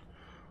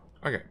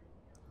 Okay.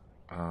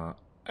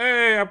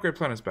 Hey, upgrade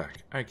planner's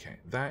back. Okay,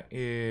 that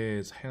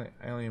is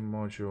alien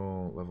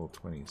module level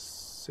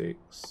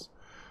 26.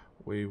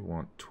 We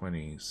want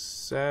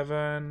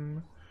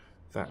 27.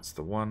 That's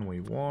the one we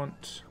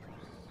want.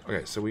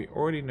 Okay, so we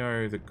already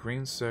know that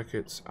green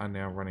circuits are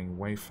now running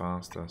way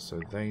faster, so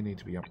they need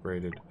to be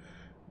upgraded.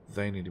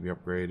 They need to be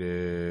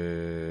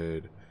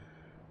upgraded.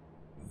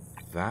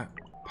 That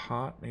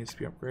part needs to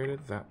be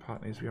upgraded. That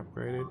part needs to be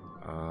upgraded.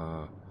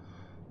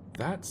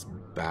 That's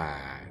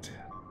bad.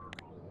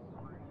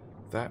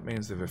 That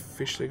means they've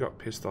officially got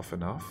pissed off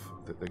enough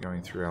that they're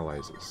going through our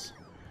lasers.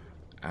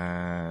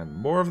 And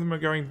more of them are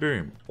going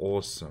boom.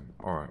 Awesome.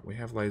 Alright, we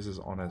have lasers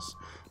on us.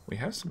 We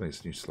have some of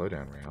these new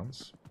slowdown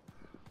rounds,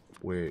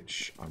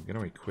 which I'm going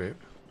to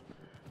equip.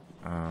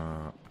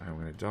 I'm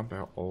going to dump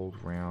our old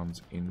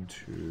rounds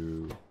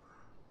into...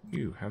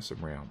 You have some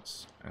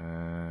rounds.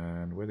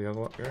 And where'd the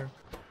other lot go?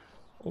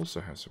 Also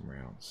have some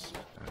rounds.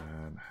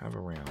 And have a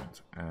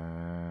round.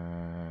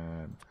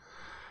 And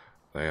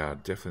they are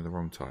definitely the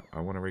wrong type. I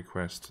want to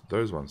request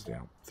those ones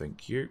down.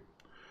 Thank you.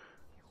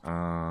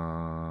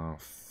 400,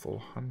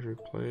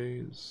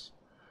 please.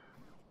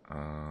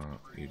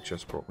 You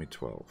just brought me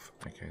 12.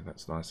 Okay,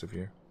 that's nice of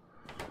you.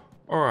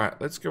 Alright,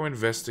 let's go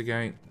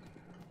investigate.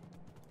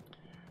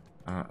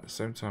 At the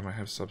same time, I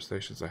have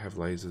substations. I have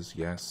lasers,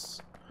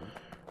 yes.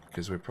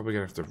 Because we're probably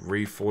going to have to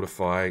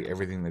refortify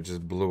everything that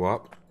just blew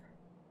up.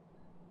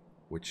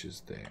 Which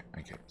is there.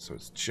 Okay, so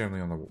it's generally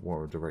on the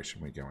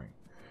direction we're going.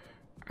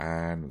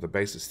 And the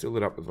base is still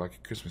lit up with like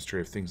a Christmas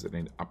tree of things that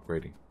need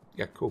upgrading.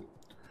 Yeah, cool.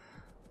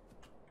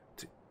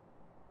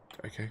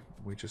 Okay,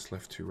 we just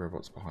left 2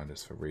 robots behind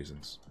us for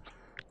reasons.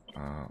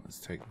 Let's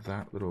take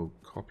that little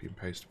copy and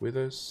paste with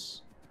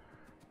us.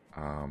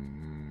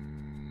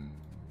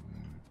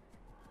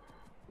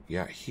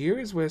 Yeah, here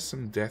is where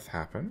some death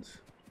happened.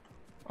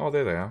 Oh,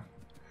 there they are.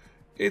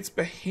 It's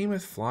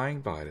behemoth flying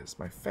biters,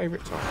 my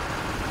favorite type.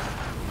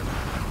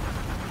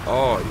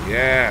 Oh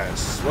yeah,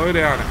 slow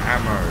down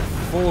ammo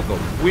for the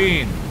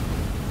win.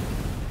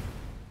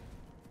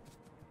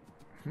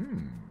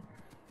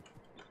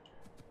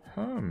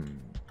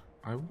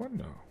 I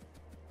wonder.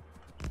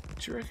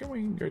 Do you reckon we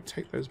can go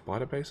take those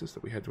biter bases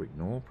that we had to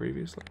ignore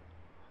previously?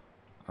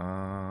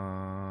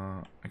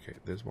 Okay,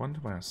 there's one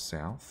to my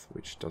south,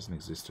 which doesn't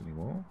exist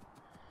anymore.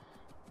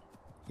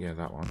 Yeah,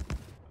 that one.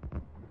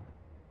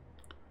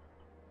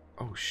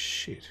 Oh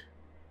shit.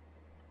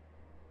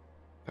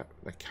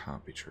 That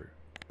can't be true.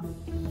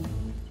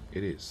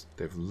 It is.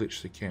 They've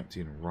literally camped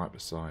in right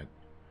beside.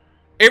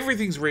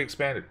 Everything's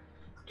re-expanded.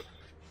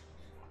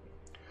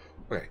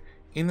 Okay,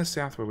 in the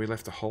south where we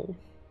left a hole.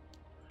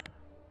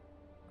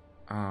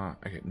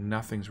 Okay,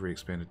 nothing's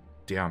re-expanded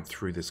down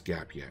through this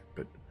gap yet,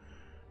 but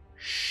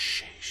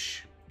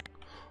sheesh.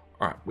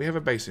 Alright, we have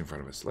a base in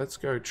front of us. Let's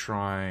go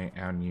try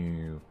our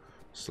new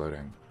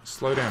slowdown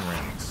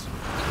rounds.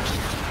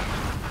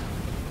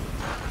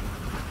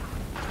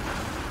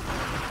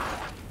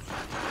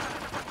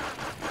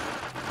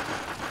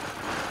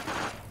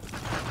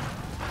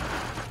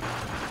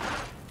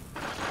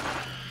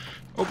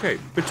 Okay,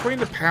 between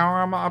the power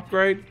armor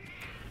upgrade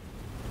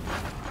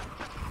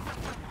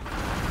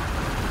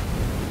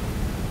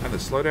and the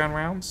slowdown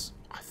rounds,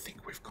 I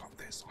think we've got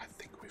this.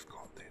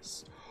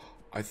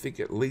 I think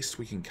at least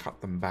we can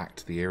cut them back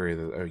to the area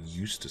that they're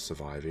used to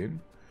survive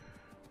in.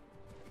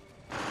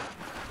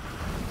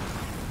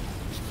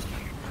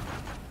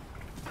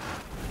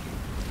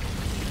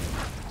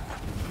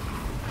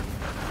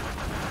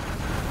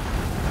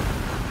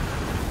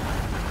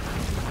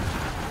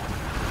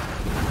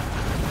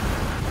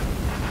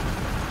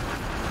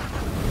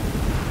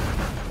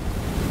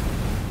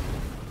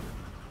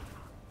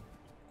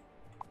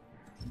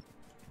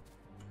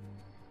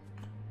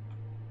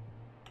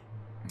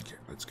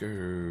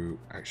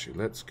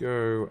 Let's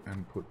go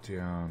and put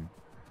down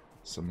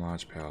some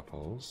large power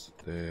poles.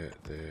 There.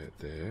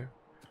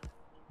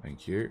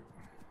 Thank you.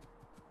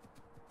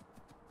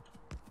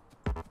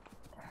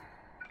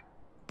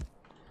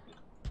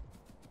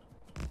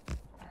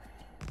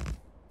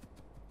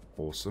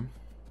 awesome.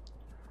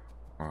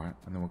 Alright,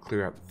 and then we'll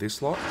clear out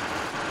this lot.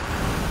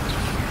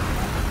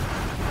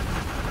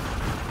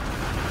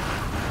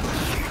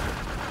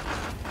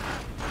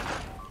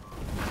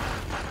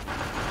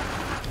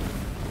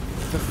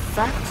 The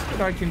fact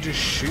that I can just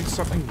shoot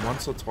something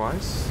once or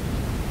twice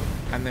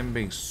and then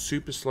being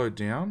super slowed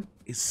down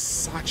is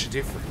such a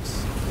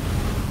difference.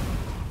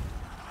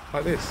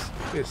 Like this.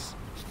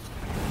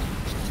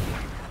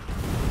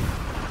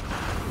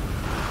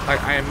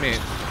 Like, I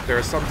admit, there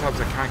are sometimes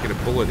I can't get a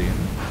bullet in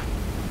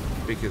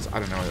because, I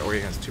don't know, it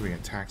already has too many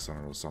attacks on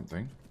it or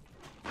something.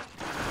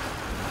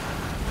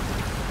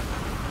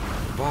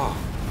 Wow.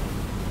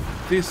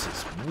 This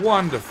is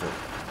wonderful.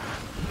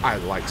 I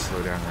like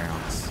slow down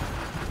rounds.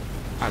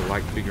 I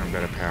like bigger and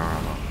better power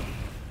armor.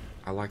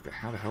 I like that.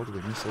 How the hell did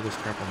we miss all this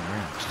crap on the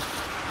ground?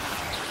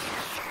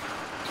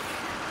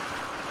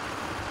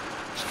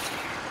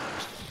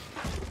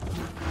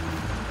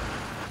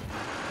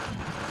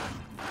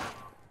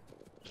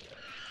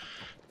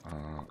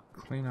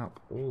 Clean up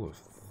all of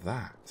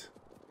that.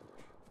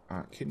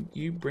 Can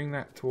you bring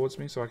that towards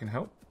me so I can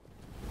help?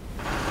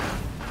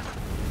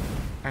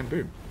 And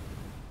boom.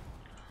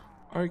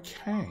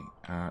 Okay.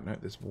 No,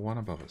 there's one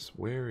above us.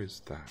 Where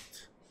is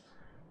that?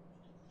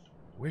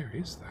 Where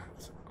is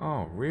that?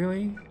 Oh,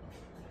 really?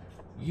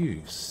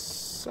 You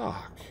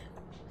suck.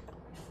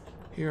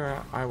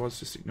 Here I was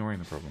just ignoring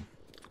the problem.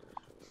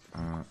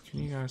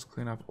 Can you guys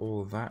clean up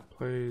all of that,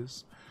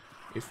 please?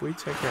 If we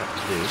take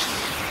out this...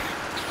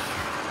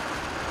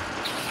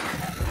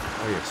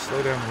 Oh yeah,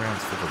 slow down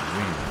rounds for the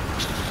win.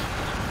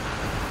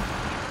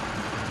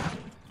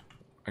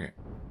 Okay.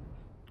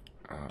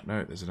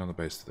 No, there's another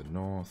base to the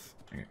north.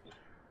 Okay.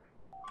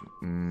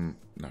 No,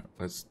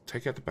 let's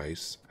take out the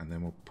base, and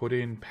then we'll put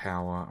in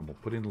power, and we'll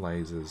put in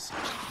lasers,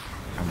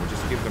 and we'll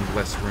just give them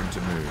less room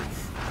to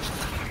move.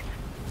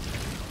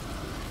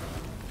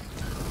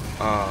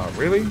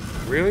 Really?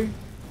 Really?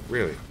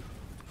 Really?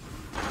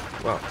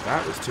 Well,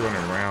 that was 200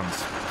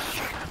 rounds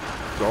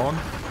gone.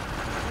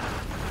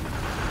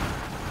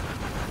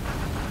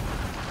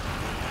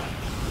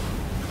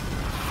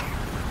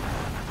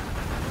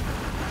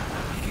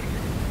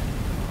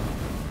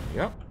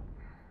 Yep.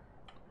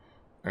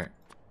 Okay.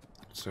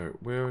 So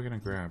we're going to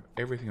grab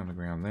everything on the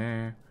ground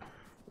there.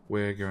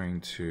 We're going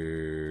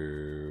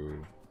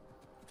to...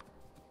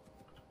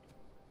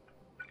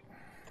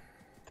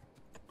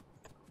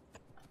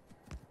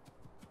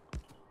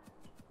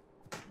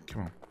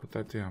 Come on, put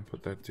that down,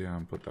 put that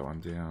down, put that one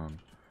down.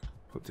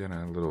 Put down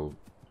a little...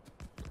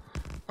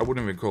 I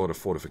wouldn't even call it a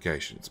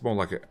fortification. It's more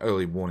like an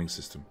early warning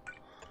system.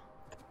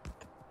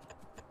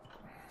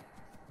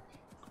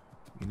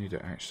 You need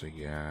to actually...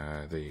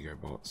 Yeah, there you go,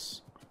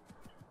 bots.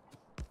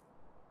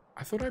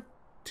 I thought I...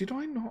 Did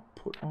I not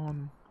put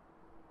on...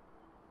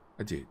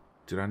 I did.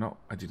 Did I not?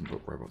 I didn't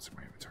put robots in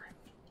my inventory.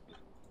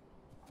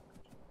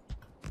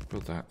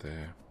 Put that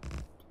there.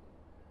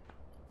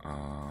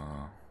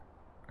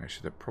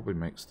 Actually, that probably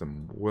makes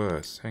them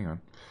worse. Hang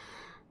on.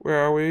 Where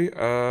are we?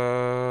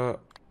 That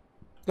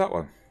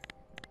one.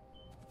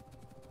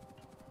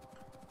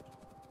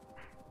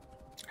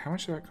 How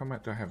much of that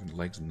combat do I have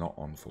legs not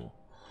on for?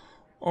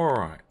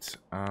 Alright.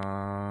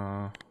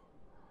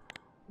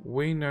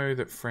 We know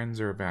that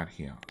friends are about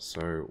here.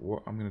 So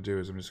what I'm going to do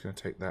is I'm just going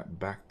to take that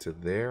back to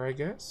there, I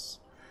guess.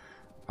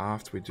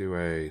 After we do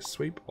a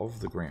sweep of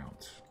the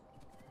ground.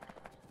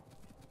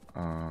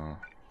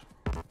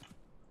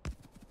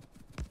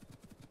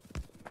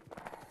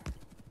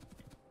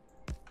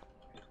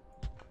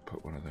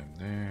 Put one of them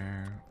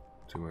there.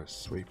 Do a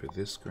sweep of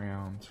this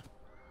ground.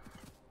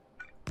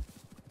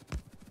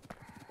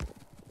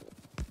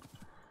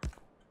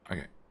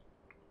 Okay.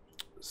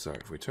 So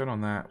if we turn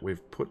on that,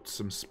 we've put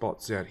some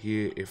spots out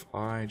here. If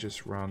I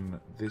just run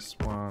this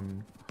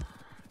one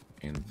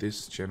in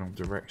this general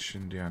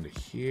direction down to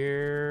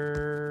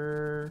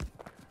here.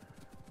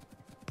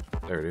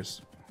 There it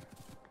is.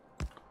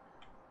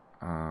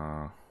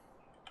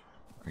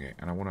 Okay,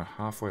 and I want to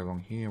halfway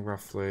along here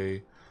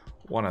roughly.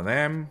 One of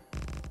them.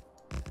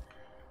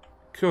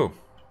 Cool.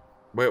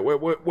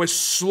 We're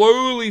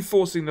slowly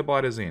forcing the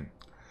biters in.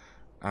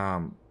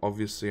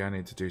 Obviously, I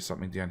need to do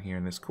something down here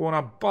in this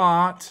corner,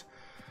 but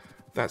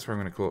that's where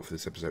I'm going to call it for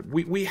this episode.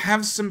 We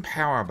have some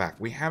power back.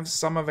 We have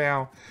some of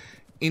our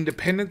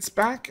independence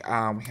back.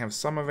 We have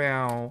some of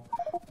our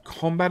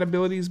combat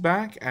abilities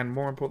back, and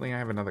more importantly, I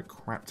have another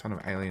crap ton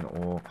of alien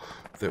ore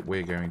that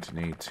we're going to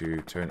need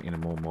to turn into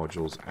more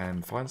modules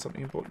and find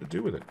something important to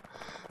do with it.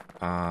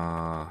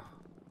 I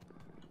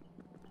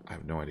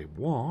have no idea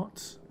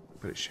what,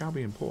 but it shall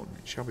be important.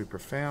 It shall be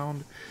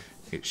profound.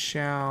 It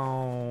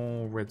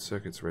shall... Red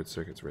circuits, red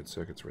circuits, red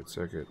circuits, red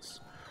circuits.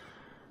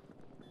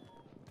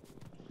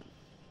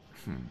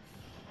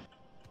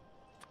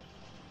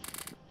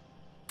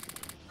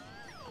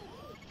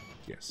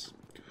 Yes.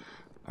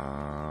 Hang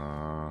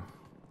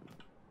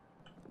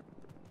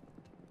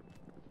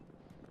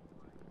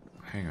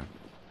on.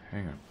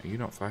 Hang on. Are you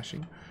not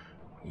flashing?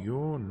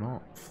 You're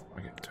not...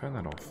 Okay, turn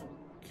that off.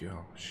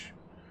 Gosh.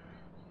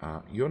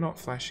 You're not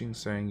flashing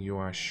saying you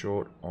are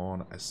short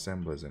on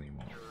assemblers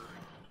anymore.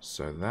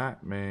 So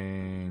that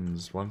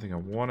means one thing I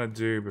want to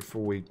do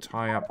before we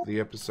tie up the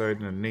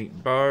episode in a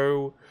neat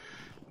bow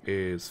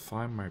is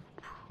find my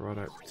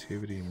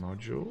productivity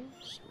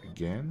modules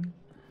again.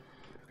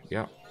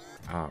 Yep.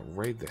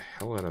 Raid the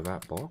hell out of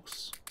that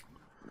box.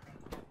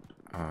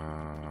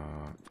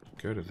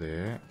 Go to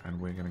there, and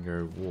we're going to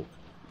go walk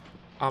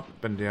up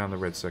and down the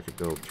red circuit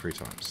build 3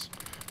 times.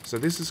 So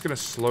this is going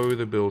to slow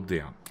the build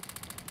down.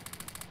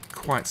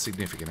 Quite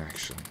significant,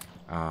 actually.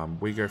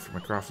 We go from a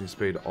crafting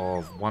speed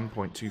of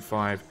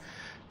 1.25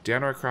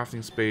 down to a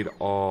crafting speed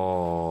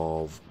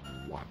of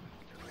 1.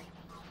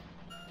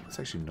 It's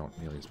actually not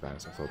nearly as bad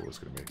as I thought it was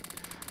going to be.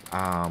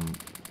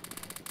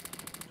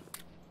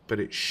 But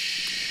it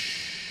should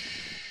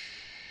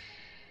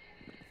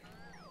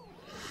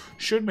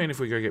mean if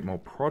we go get more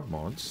prod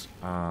mods,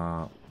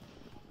 that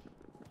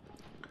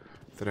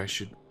I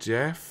should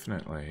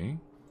definitely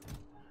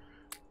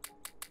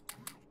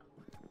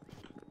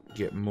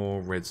get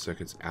more red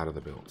circuits out of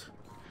the build.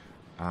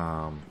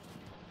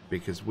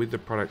 Because with the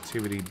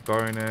productivity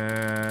bonus,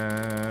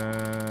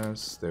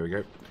 there we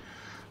go.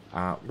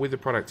 With the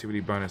productivity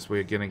bonus,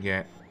 we're gonna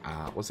get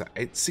what's that?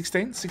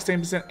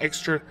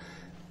 16%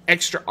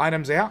 extra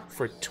items out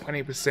for a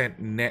 20%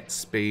 net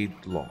speed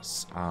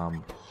loss.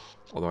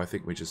 Although I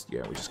think we just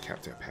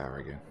capped our power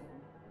again.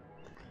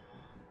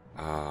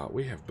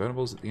 We have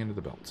burnables at the end of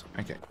the belt.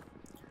 Okay.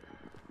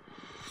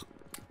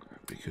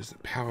 Because the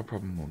power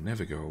problem will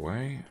never go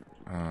away.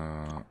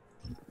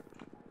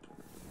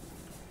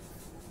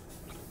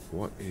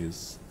 What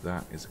is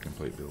that? Is a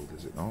complete build,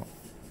 is it not?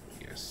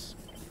 Yes.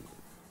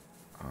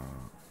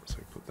 So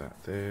we put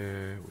that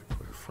there. We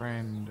put a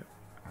friend,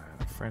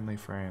 and a friendly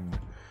friend,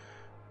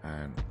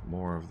 and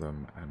more of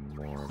them, and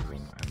more of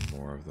them, and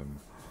more of them.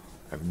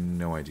 I have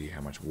no idea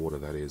how much water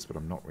that is, but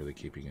I'm not really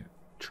keeping it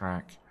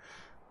track.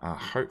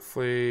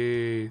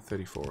 Hopefully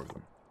 34 of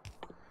them.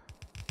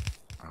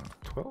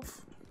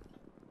 12.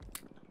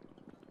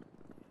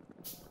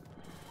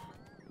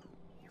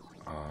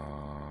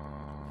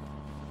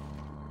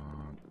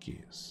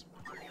 Gears.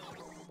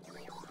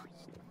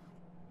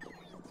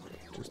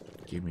 Just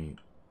give me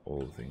all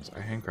the things. I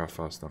handcraft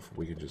fast enough.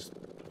 We can just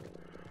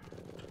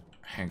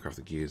handcraft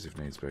the gears if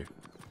needs be.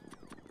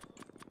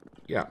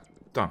 Yeah,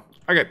 done.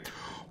 Okay.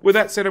 With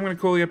that said, I'm going to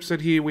call the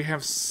episode here. We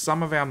have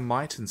some of our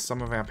might and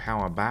some of our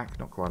power back.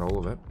 Not quite all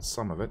of it.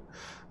 Some of it.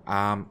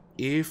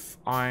 If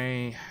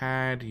I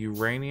had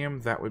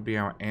uranium, that would be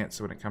our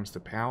answer when it comes to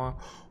power.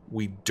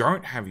 We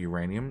don't have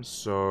uranium,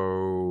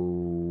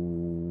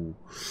 so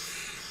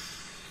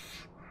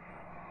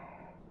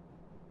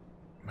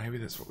maybe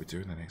that's what we do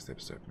in the next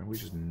episode. Maybe we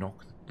just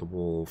knock the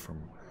wall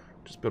from,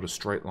 just build a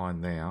straight line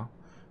there,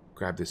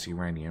 grab this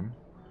uranium,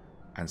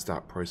 and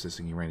start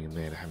processing uranium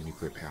there to have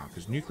nuclear power.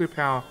 Because nuclear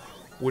power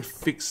would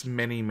fix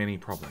many, many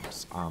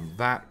problems.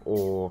 That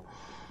or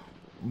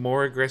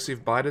more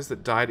aggressive biters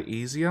that died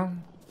easier.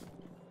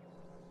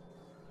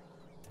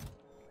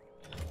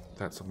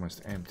 That's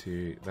almost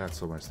empty.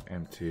 That's almost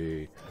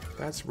empty.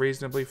 That's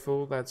reasonably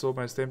full. That's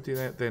almost empty.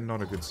 They're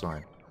not a good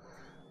sign.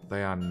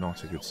 They are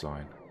not a good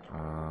sign.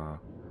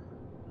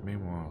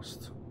 Meanwhile,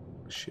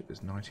 shit,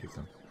 there's 90 of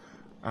them.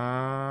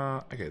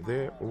 Okay,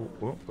 they're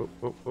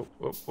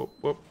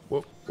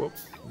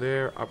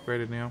they're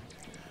upgraded now.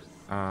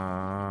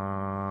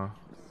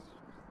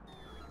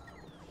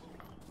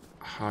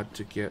 Hard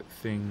to get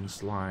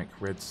things like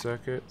red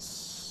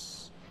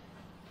circuits.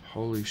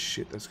 Holy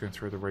shit, that's going to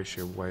throw the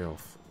ratio way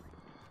off.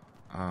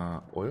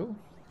 Oil?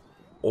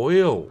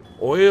 Oil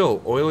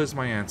is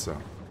my answer.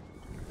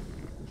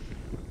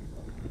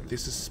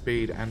 This is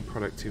speed and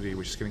productivity,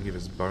 which is going to give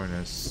us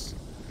bonus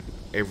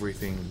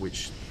everything,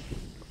 which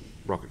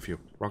rocket fuel.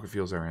 Rocket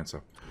fuel is our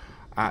answer.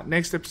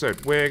 Next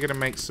episode, we're going to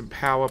make some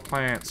power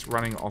plants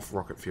running off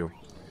rocket fuel.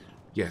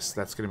 Yes,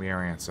 that's going to be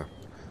our answer.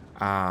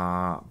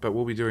 But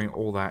we'll be doing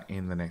all that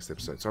in the next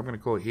episode. So I'm going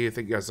to call it here.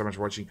 Thank you guys so much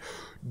for watching.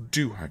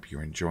 Do hope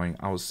you're enjoying.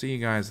 I will see you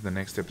guys in the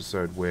next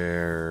episode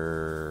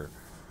where,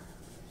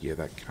 yeah,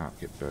 that can't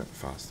get burnt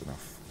fast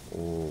enough.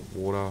 Or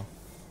water,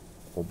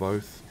 or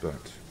both.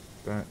 Burnt.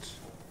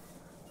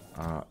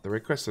 The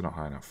requests are not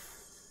high enough.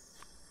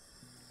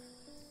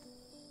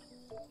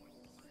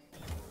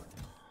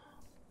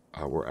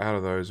 We're out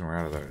of those and we're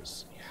out of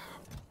those. Yeah.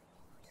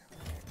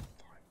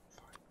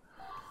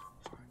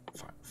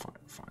 Fine.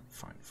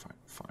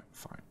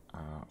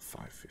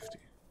 550.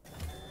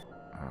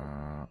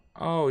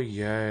 Oh,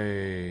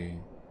 yay.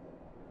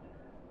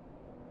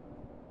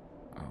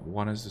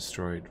 1 is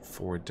destroyed,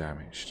 4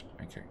 damaged.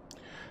 Okay.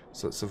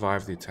 So let's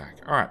survive the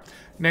attack. Alright.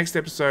 Next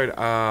episode,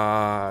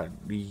 rocket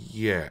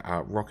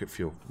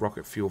fuel.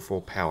 Rocket fuel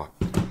for power.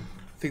 I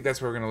think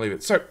that's where we're going to leave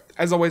it. So,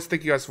 as always,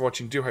 thank you guys for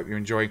watching. Do hope you're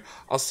enjoying.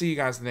 I'll see you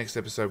guys in the next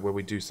episode where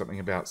we do something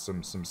about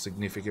some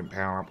significant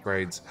power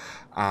upgrades.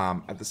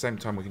 At the same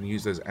time, we can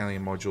use those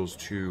alien modules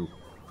to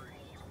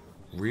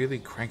really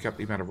crank up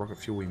the amount of rocket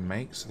fuel we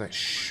make. So that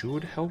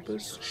should help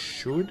us.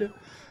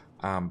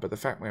 But the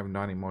fact we have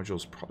 90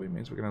 modules probably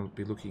means we're going to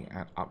be looking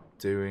at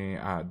doing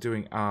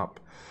up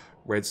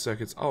red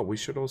circuits. Oh, we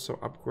should also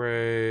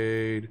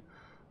upgrade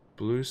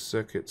blue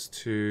circuits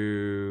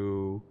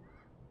to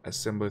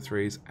assembler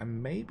 3s,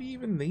 and maybe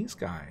even these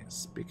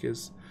guys,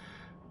 because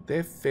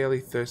they're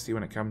fairly thirsty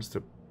when it comes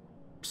to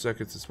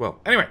circuits as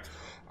well. Anyway,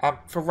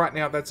 for right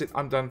now, that's it.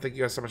 I'm done. Thank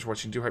you guys so much for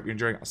watching. Do hope you're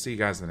enjoying. I'll see you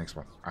guys in the next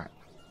one. All right.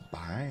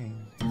 Bye.